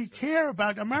I really care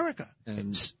about America.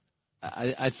 And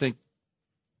I think,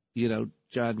 you know,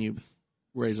 John, you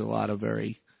raise a lot of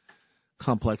very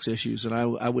complex issues. And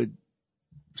I would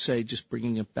say, just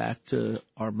bringing it back to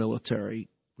our military,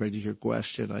 right to your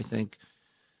question, I think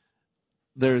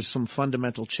there's some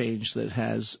fundamental change that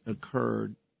has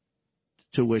occurred,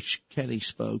 to which Kenny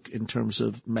spoke, in terms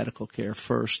of medical care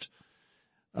first.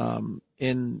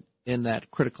 In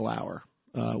that critical hour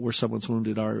where someone's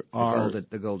wounded,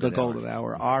 the golden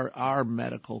hour, our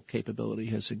medical capability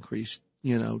has increased,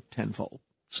 you know, tenfold.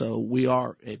 So we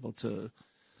are able to,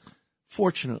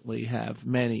 fortunately, have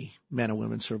many men and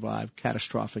women survive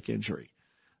catastrophic injury.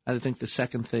 I think the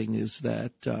second thing is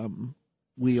that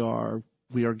we are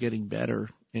getting better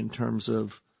in terms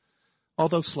of,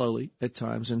 although slowly at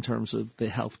times, in terms of the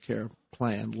health care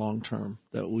plan long term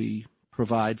that we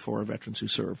provide for our veterans who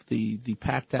serve. The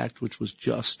PACT Act, which was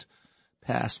just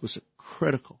passed, was a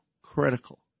critical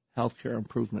health care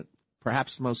improvement,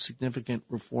 perhaps the most significant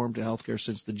reform to health care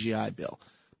since the GI Bill.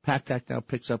 PACT now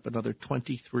picks up another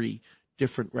 23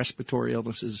 different respiratory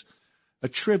illnesses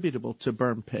attributable to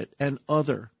burn pit and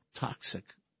other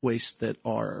toxic waste that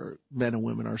our men and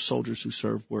women, our soldiers who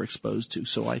serve, were exposed to.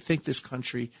 So I think this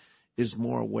country is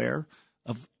more aware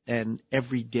of, and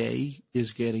every day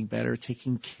is getting better,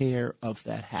 taking care of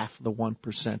that half of the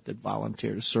 1% that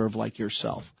volunteer to serve, like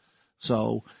yourself.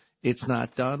 So it's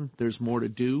not done. There's more to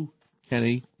do.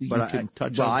 Kenny, you can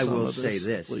touch on some of this, I will say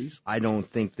this. Please. I don't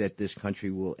think that this country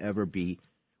will ever be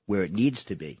where it needs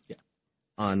to be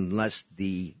unless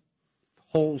the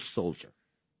whole soldier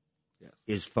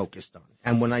is focused on.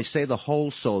 And when I say the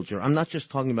whole soldier, I'm not just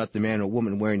talking about the man or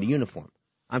woman wearing the uniform.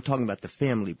 I'm talking about the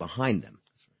family behind them.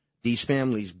 These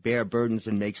families bear burdens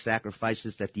and make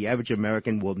sacrifices that the average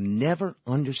American will never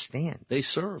understand. They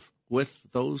serve with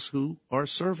those who are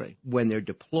serving. When they're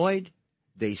deployed,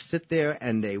 they sit there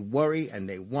and they worry and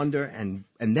they wonder, and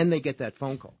then they get that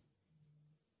phone call.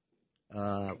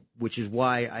 Which is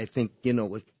why I think,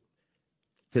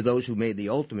 to those who made the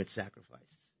ultimate sacrifice,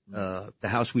 the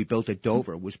house we built at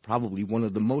Dover was probably one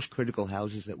of the most critical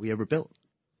houses that we ever built.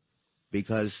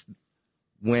 Because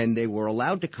when they were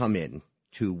allowed to come in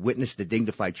to witness the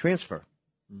dignified transfer,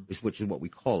 which is what we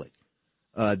call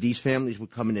it, these families would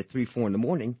come in at 3, 4 in the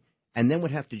morning and then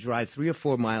would have to drive 3 or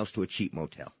 4 miles to a cheap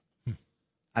motel.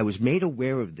 I was made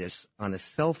aware of this on a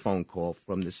cell phone call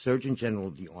from the Surgeon General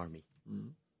of the Army,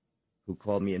 who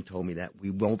called me and told me that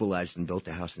we mobilized and built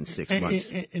a house in 6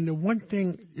 months. And the one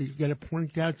thing you got to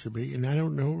point out to me, and I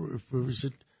don't know if it was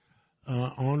at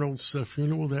Arnold's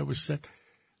funeral that was said,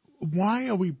 why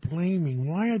are we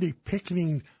they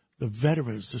picketing the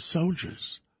veterans, the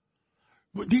soldiers?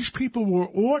 These people were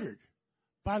ordered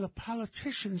by the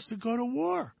politicians to go to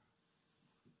war.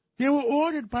 They were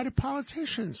ordered by the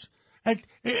politicians.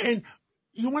 And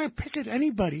you want to picket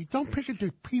anybody. Don't picket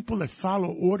the people that follow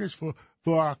orders for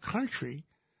our country.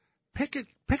 Picket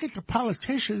the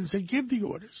politicians that give the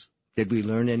orders. Did we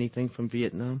learn anything from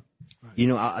Vietnam?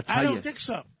 Right. I'll tell you. I don't think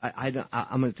so.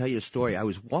 I'm going to tell you a story. I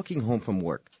was walking home from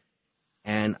work,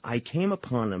 and I came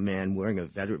upon a man wearing a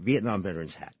Vietnam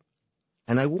veteran's hat.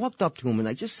 And I walked up to him, and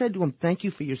I just said to him, "Thank you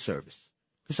for your service,"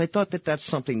 because I thought that that's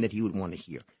something that he would want to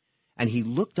hear. And he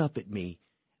looked up at me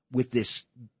with this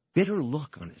bitter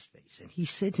look on his face, and he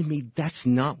said to me, "That's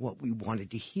not what we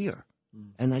wanted to hear."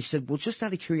 And I said, "Well, just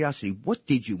out of curiosity, what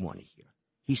did you want to hear?"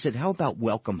 He said, "How about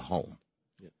welcome home?"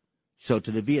 So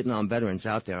to the Vietnam veterans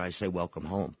out there, I say welcome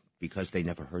home, because they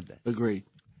never heard that. Agreed.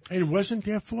 And it wasn't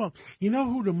their fault. You know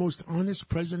who the most honest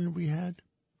president we had?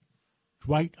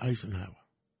 Dwight Eisenhower.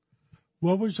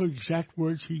 What was the exact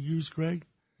words he used, Greg?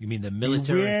 You mean the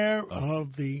military? Beware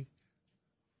of the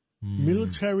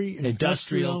military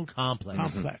industrial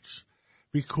complex.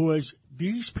 Because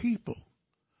these people,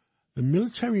 the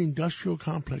military industrial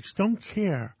complex, don't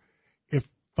care if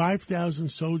 5,000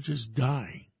 soldiers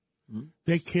die.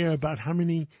 They care about how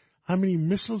many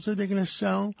missiles are they going to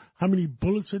sell, how many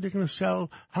bullets are they going to sell,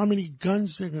 how many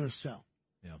guns they're going to sell.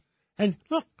 Yeah. And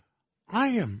look, I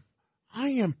am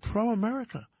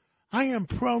pro-America. I am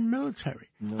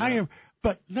pro-military. No.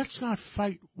 But let's not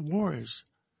fight wars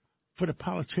for the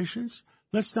politicians.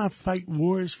 Let's not fight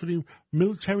wars for the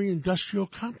military-industrial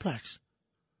complex.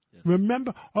 Yes.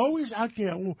 Remember, always out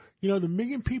there, the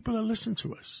million people that listen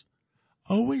to us,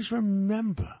 always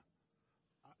remember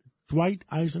Dwight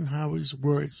Eisenhower's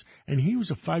words, and he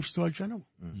was a 5-star general.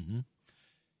 Mm-hmm.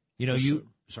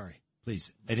 Sorry,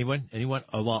 please. Anyone?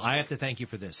 Oh, well, I have to thank you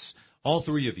for this. All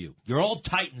three of you. You're all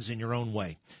titans in your own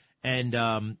way. And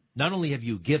not only have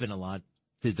you given a lot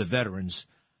to the veterans,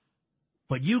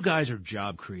 but you guys are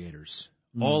job creators,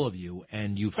 all of you.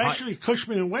 And you've especially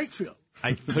Cushman and Wakefield.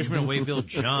 Cushman and Wakefield,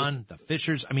 John, the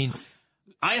Fishers. I mean,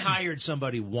 I hired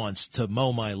somebody once to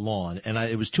mow my lawn, and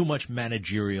it was too much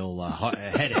managerial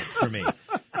headache for me.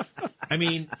 I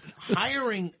mean,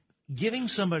 giving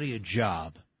somebody a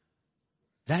job,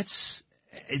 it's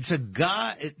a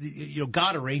God.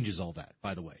 God arranges all that,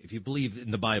 by the way. If you believe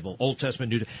in the Bible, Old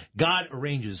Testament, New Testament, God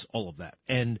arranges all of that.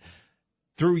 And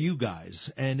through you guys,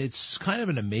 and it's kind of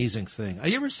an amazing thing. I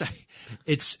ever say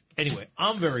anyway,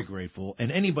 I'm very grateful,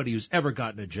 and anybody who's ever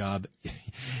gotten a job,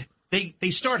 They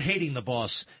start hating the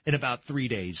boss in about 3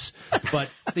 days, but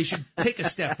they should take a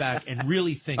step back and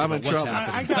really think about what's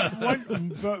happening. I got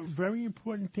one very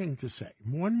important thing to say.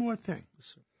 One more thing.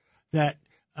 That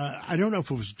I don't know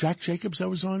if it was Jack Jacobs that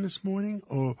was on this morning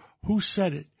or who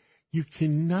said it. You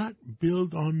cannot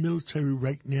build our military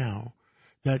right now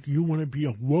that you want to be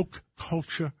a woke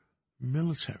culture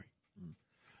military.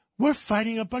 We're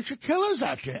fighting a bunch of killers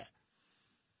out there.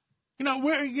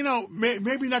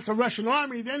 Maybe not the Russian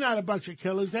army. They're not a bunch of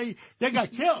killers. They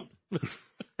got killed.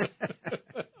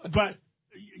 But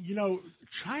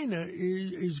China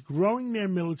is growing their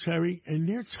military, and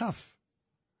they're tough.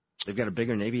 They've got a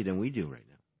bigger Navy than we do right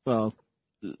now. Well,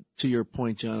 to your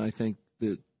point, John, I think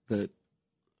that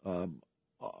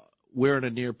we're in a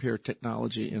near-peer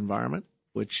technology environment,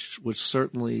 which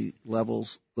certainly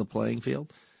levels the playing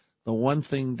field. The one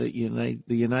thing that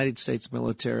the United States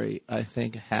military, I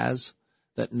think, has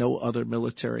that no other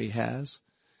military has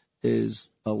is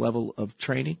a level of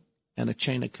training and a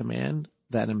chain of command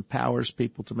that empowers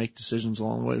people to make decisions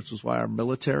along the way, which is why our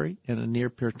military in a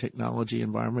near-peer technology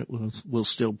environment will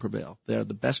still prevail. They're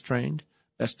the best trained,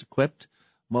 best equipped,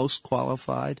 most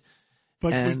qualified.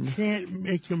 But we can't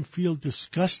make them feel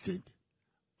disgusted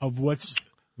of what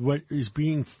is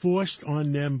being forced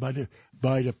on them by the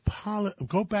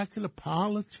go back to the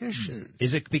politicians.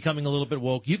 Is it becoming a little bit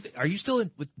woke? Are you still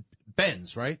with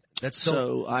Benz, right?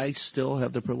 So I still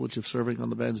have the privilege of serving on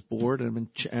the Benz board, and I'm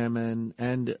chairman,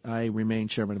 and I remain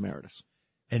chairman emeritus.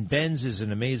 And Benz is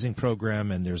an amazing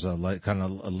program, and there's a kind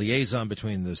of a liaison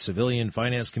between the civilian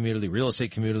finance community, real estate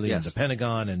community, and the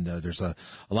Pentagon, and there's a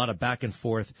lot of back and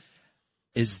forth.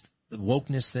 Is the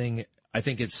wokeness thing, I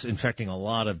think it's infecting a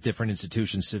lot of different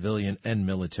institutions, civilian and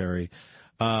military.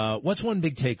 What's one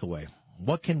big takeaway?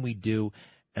 What can we do?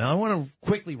 And I want to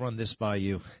quickly run this by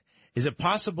you. Is it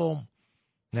possible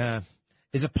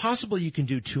you can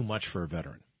do too much for a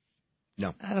veteran?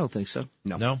 No. I don't think so.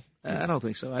 No? I don't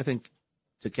think so. I think,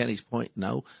 to Kenny's point,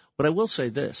 no. But I will say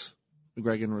this,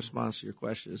 Greg, in response to your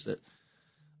question, is that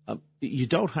you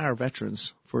don't hire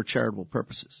veterans for charitable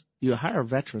purposes. You hire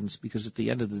veterans because at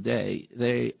the end of the day,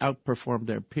 they outperform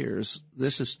their peers.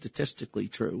 This is statistically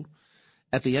true.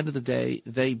 At the end of the day,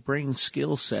 they bring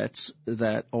skill sets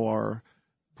that are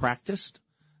practiced,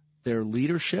 their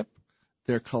leadership,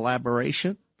 their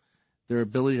collaboration, their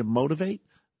ability to motivate.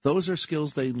 Those are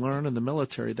skills they learn in the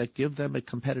military that give them a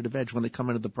competitive edge when they come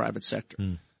into the private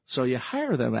sector. So you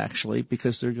hire them, actually,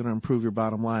 because they're going to improve your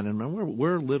bottom line. And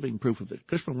we're living proof of it.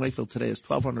 Cushman & Wakefield today has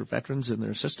 1,200 veterans in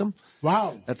their system.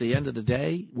 Wow. At the end of the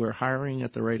day, we're hiring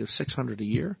at the rate of 600 a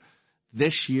year.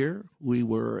 This year, we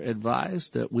were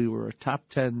advised that we were a top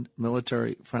 10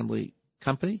 military-friendly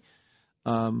company.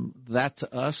 That,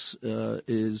 to us,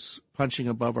 is punching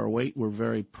above our weight. We're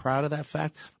very proud of that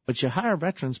fact. But you hire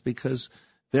veterans because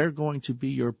they're going to be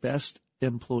your best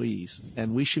employees,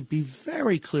 and we should be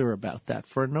very clear about that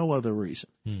for no other reason.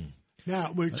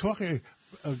 Now, we're talking,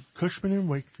 Cushman &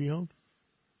 Wakefield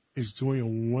is doing a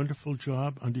wonderful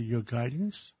job under your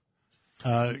guidance.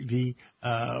 The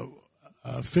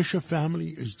Fisher family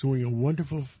is doing a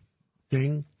wonderful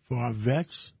thing for our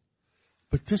vets,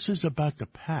 but this is about the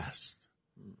past.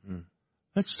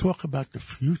 Let's talk about the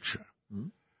future.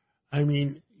 I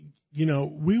mean,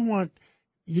 we want...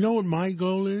 You know what my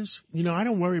goal is? I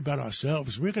don't worry about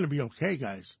ourselves. We're going to be okay,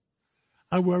 guys.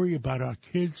 I worry about our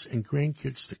kids and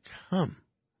grandkids to come.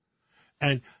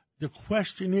 And the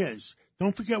question is,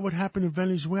 don't forget what happened in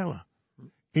Venezuela.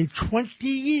 In 20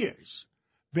 years,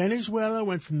 Venezuela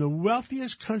went from the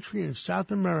wealthiest country in South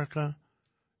America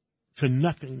to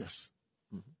nothingness.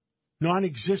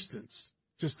 Non-existence,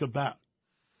 just about.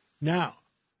 Now,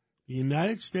 the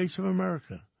United States of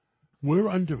America, we're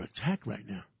under attack right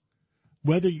now.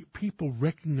 Whether people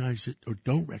recognize it or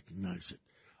don't recognize it,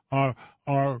 our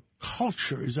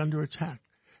culture is under attack.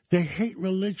 They hate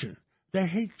religion. They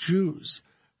hate Jews.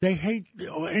 They hate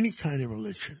any kind of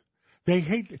religion. They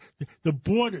hate the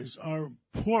borders are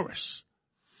porous.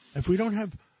 If we don't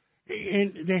have,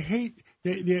 and they hate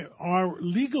our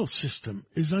legal system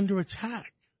is under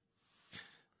attack.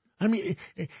 I mean,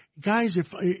 guys,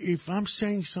 if I'm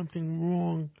saying something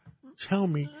wrong, tell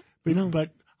me. But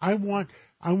I want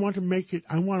to make it.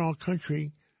 I want our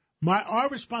country. Our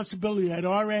responsibility at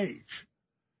our age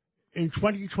in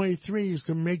 2023 is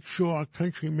to make sure our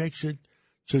country makes it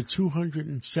to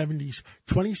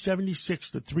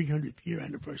 2076, the 300th year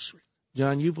anniversary.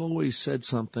 John, you've always said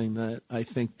something that I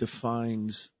think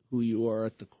defines who you are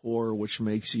at the core, which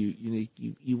makes you unique.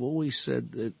 You've always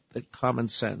said that common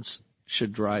sense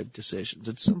should drive decisions.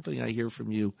 It's something I hear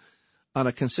from you on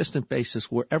a consistent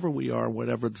basis, wherever we are,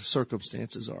 whatever the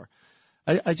circumstances are.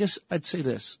 I'd say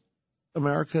this.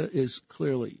 America is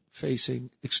clearly facing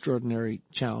extraordinary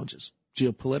challenges,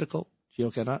 geopolitical,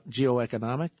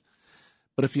 geoeconomic.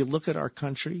 But if you look at our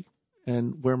country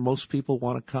and where most people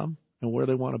want to come and where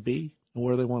they want to be and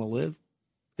where they want to live,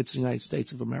 it's the United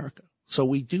States of America. So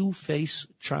we do face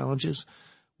challenges.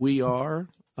 We are,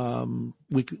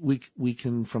 we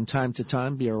can from time to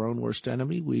time be our own worst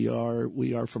enemy. We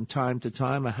are from time to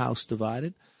time a house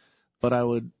divided. But I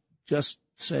would just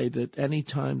say that any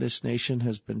time this nation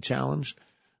has been challenged,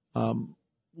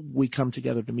 we come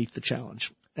together to meet the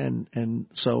challenge. And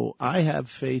so I have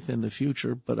faith in the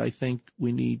future, but I think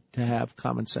we need to have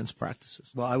common sense practices.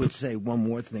 Well, I would say one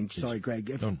more thing. Sorry, Greg,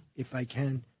 if I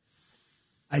can.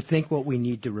 I think what we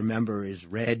need to remember is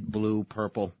red, blue,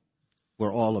 purple.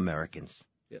 We're all Americans,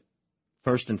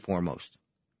 first and foremost.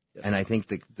 Yes. And I think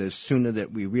the sooner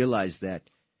that we realize that,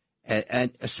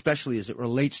 and especially as it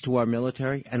relates to our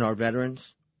military and our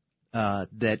veterans,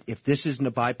 that if this isn't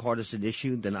a bipartisan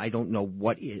issue, then I don't know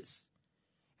what is.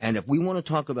 And if we want to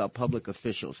talk about public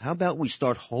officials, how about we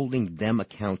start holding them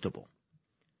accountable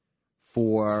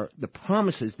for the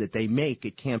promises that they make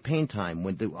at campaign time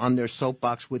when they're on their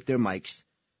soapbox with their mics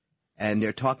and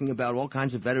they're talking about all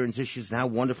kinds of veterans issues and how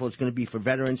wonderful it's going to be for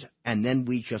veterans, and then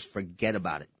we just forget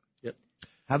about it. Yep.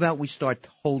 How about we start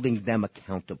holding them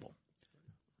accountable?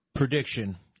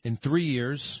 Prediction. In 3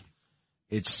 years,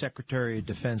 it's Secretary of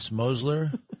Defense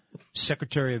Mosler,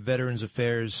 Secretary of Veterans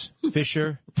Affairs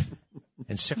Fisher,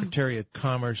 and Secretary of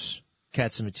Commerce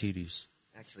Katsimatidis.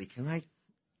 Actually, can I?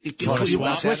 You want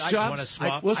to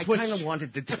swap? I kind of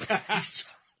wanted to do that.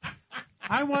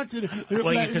 I wanted to.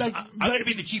 Well, I'm going to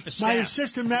be the chief of staff. My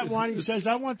assistant, Matt Wanning, says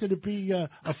I wanted to be a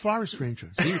forest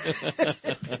ranger.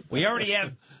 We already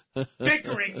have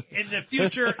bickering in the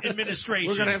future administration.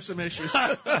 We're going to have some issues.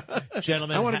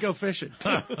 Gentlemen. I want to go fishing.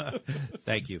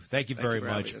 Thank you. Thank you very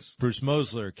much. Bruce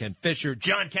Mosler, Ken Fisher,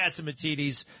 John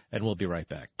Katsimatidis, and we'll be right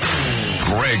back.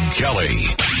 Greg Kelly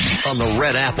on the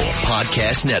Red Apple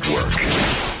Podcast Network.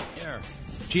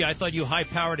 Gee, I thought you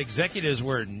high-powered executives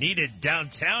were needed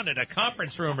downtown at a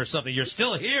conference room or something. You're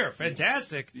still here.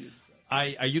 Fantastic.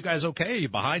 Are you guys okay? Are you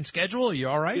behind schedule? Are you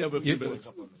all right? Yeah, but a few minutes.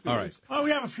 All right. Oh,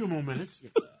 we have a few more minutes.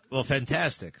 Well,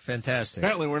 fantastic.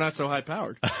 Apparently, we're not so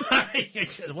high-powered.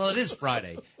 Well, it is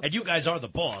Friday, and you guys are the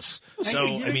boss. So,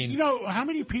 you know, how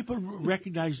many people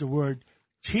recognize the word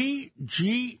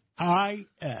TGIF?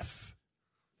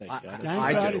 Thank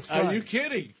God. Are you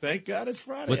kidding? Thank God it's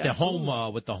Friday. With the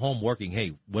home working,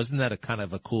 hey, wasn't that a kind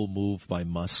of a cool move by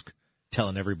Musk,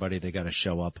 telling everybody they got to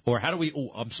show up? Or how do we? Oh,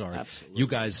 I'm sorry, absolutely. You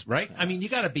guys, right? I mean, you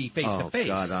got to be face to face. Oh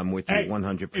God, I'm with you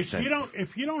 100%.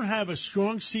 If you don't have a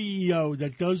strong CEO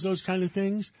that does those kind of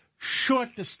things, short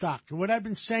the stock. What I've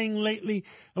been saying lately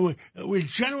with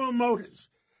General Motors.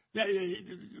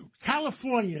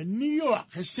 California, New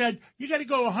York has said you got to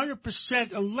go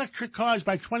 100% electric cars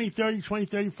by 2030,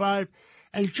 2035,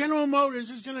 and General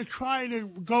Motors is going to try to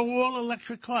go all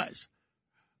electric cars.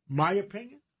 My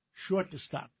opinion, short to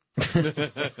stop.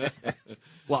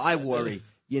 Well, I worry.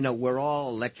 You know, we're all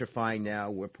electrifying now.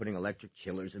 We're putting electric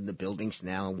chillers in the buildings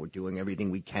now, and we're doing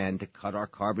everything we can to cut our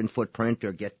carbon footprint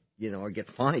or get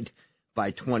fined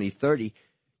by 2030.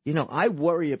 You know, I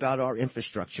worry about our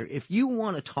infrastructure. If you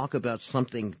want to talk about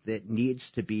something that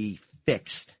needs to be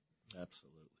fixed,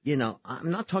 absolutely. You know, I'm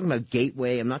not talking about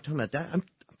Gateway. I'm not talking about that. I'm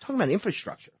talking about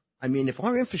infrastructure. I mean, if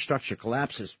our infrastructure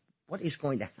collapses, what is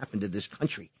going to happen to this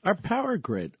country? Our power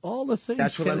grid, all the things.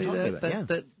 That's what I'm talking about.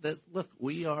 That look,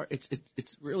 we are. It's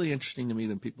really interesting to me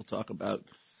when people talk about,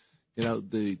 you know,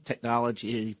 the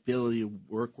technology, the ability to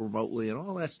work remotely, and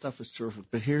all that stuff is terrific.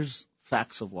 But here's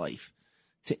facts of life: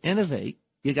 to innovate,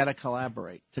 you got to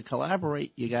collaborate. To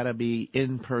collaborate, you got to be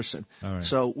in person. All right.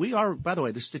 So we are, by the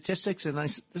way, the statistics, and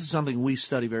this is something we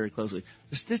study very closely.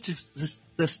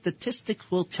 The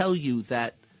statistics will tell you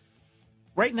that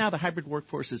right now the hybrid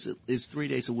workforce is 3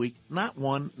 days a week, not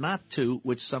one, not two,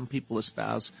 which some people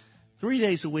espouse. 3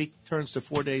 days a week turns to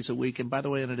 4 days a week. And by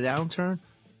the way, in a downturn,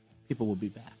 people will be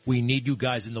back. We need you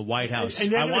guys in the White House.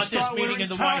 I want this meeting in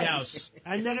the White House.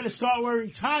 And they're going to start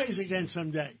wearing ties again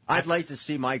someday. I'd like to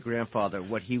see my grandfather,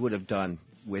 what he would have done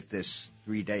with this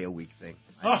 3 day a week thing.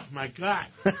 Oh, my God.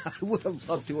 I would have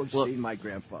loved to have seen my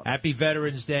grandfather. Happy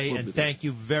Veterans Day, and thank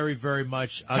you very, very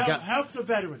much. Help the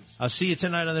veterans. I'll see you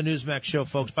tonight on the Newsmax show,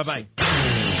 folks. Bye-bye.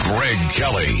 Greg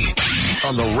Kelly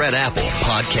on the Red Apple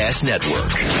Podcast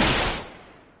Network.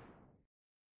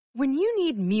 When you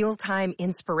need mealtime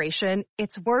inspiration,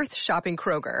 it's worth shopping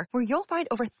Kroger, where you'll find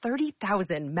over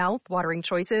 30,000 mouth-watering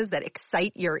choices that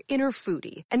excite your inner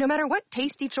foodie. And no matter what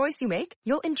tasty choice you make,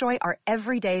 you'll enjoy our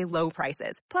everyday low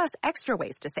prices, plus extra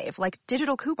ways to save, like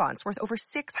digital coupons worth over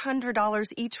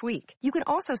 $600 each week. You can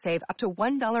also save up to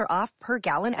 $1 off per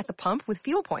gallon at the pump with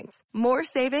fuel points. More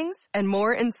savings and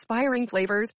more inspiring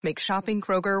flavors make shopping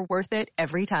Kroger worth it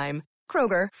every time.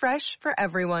 Kroger, fresh for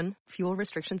everyone. Fuel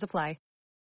restrictions apply.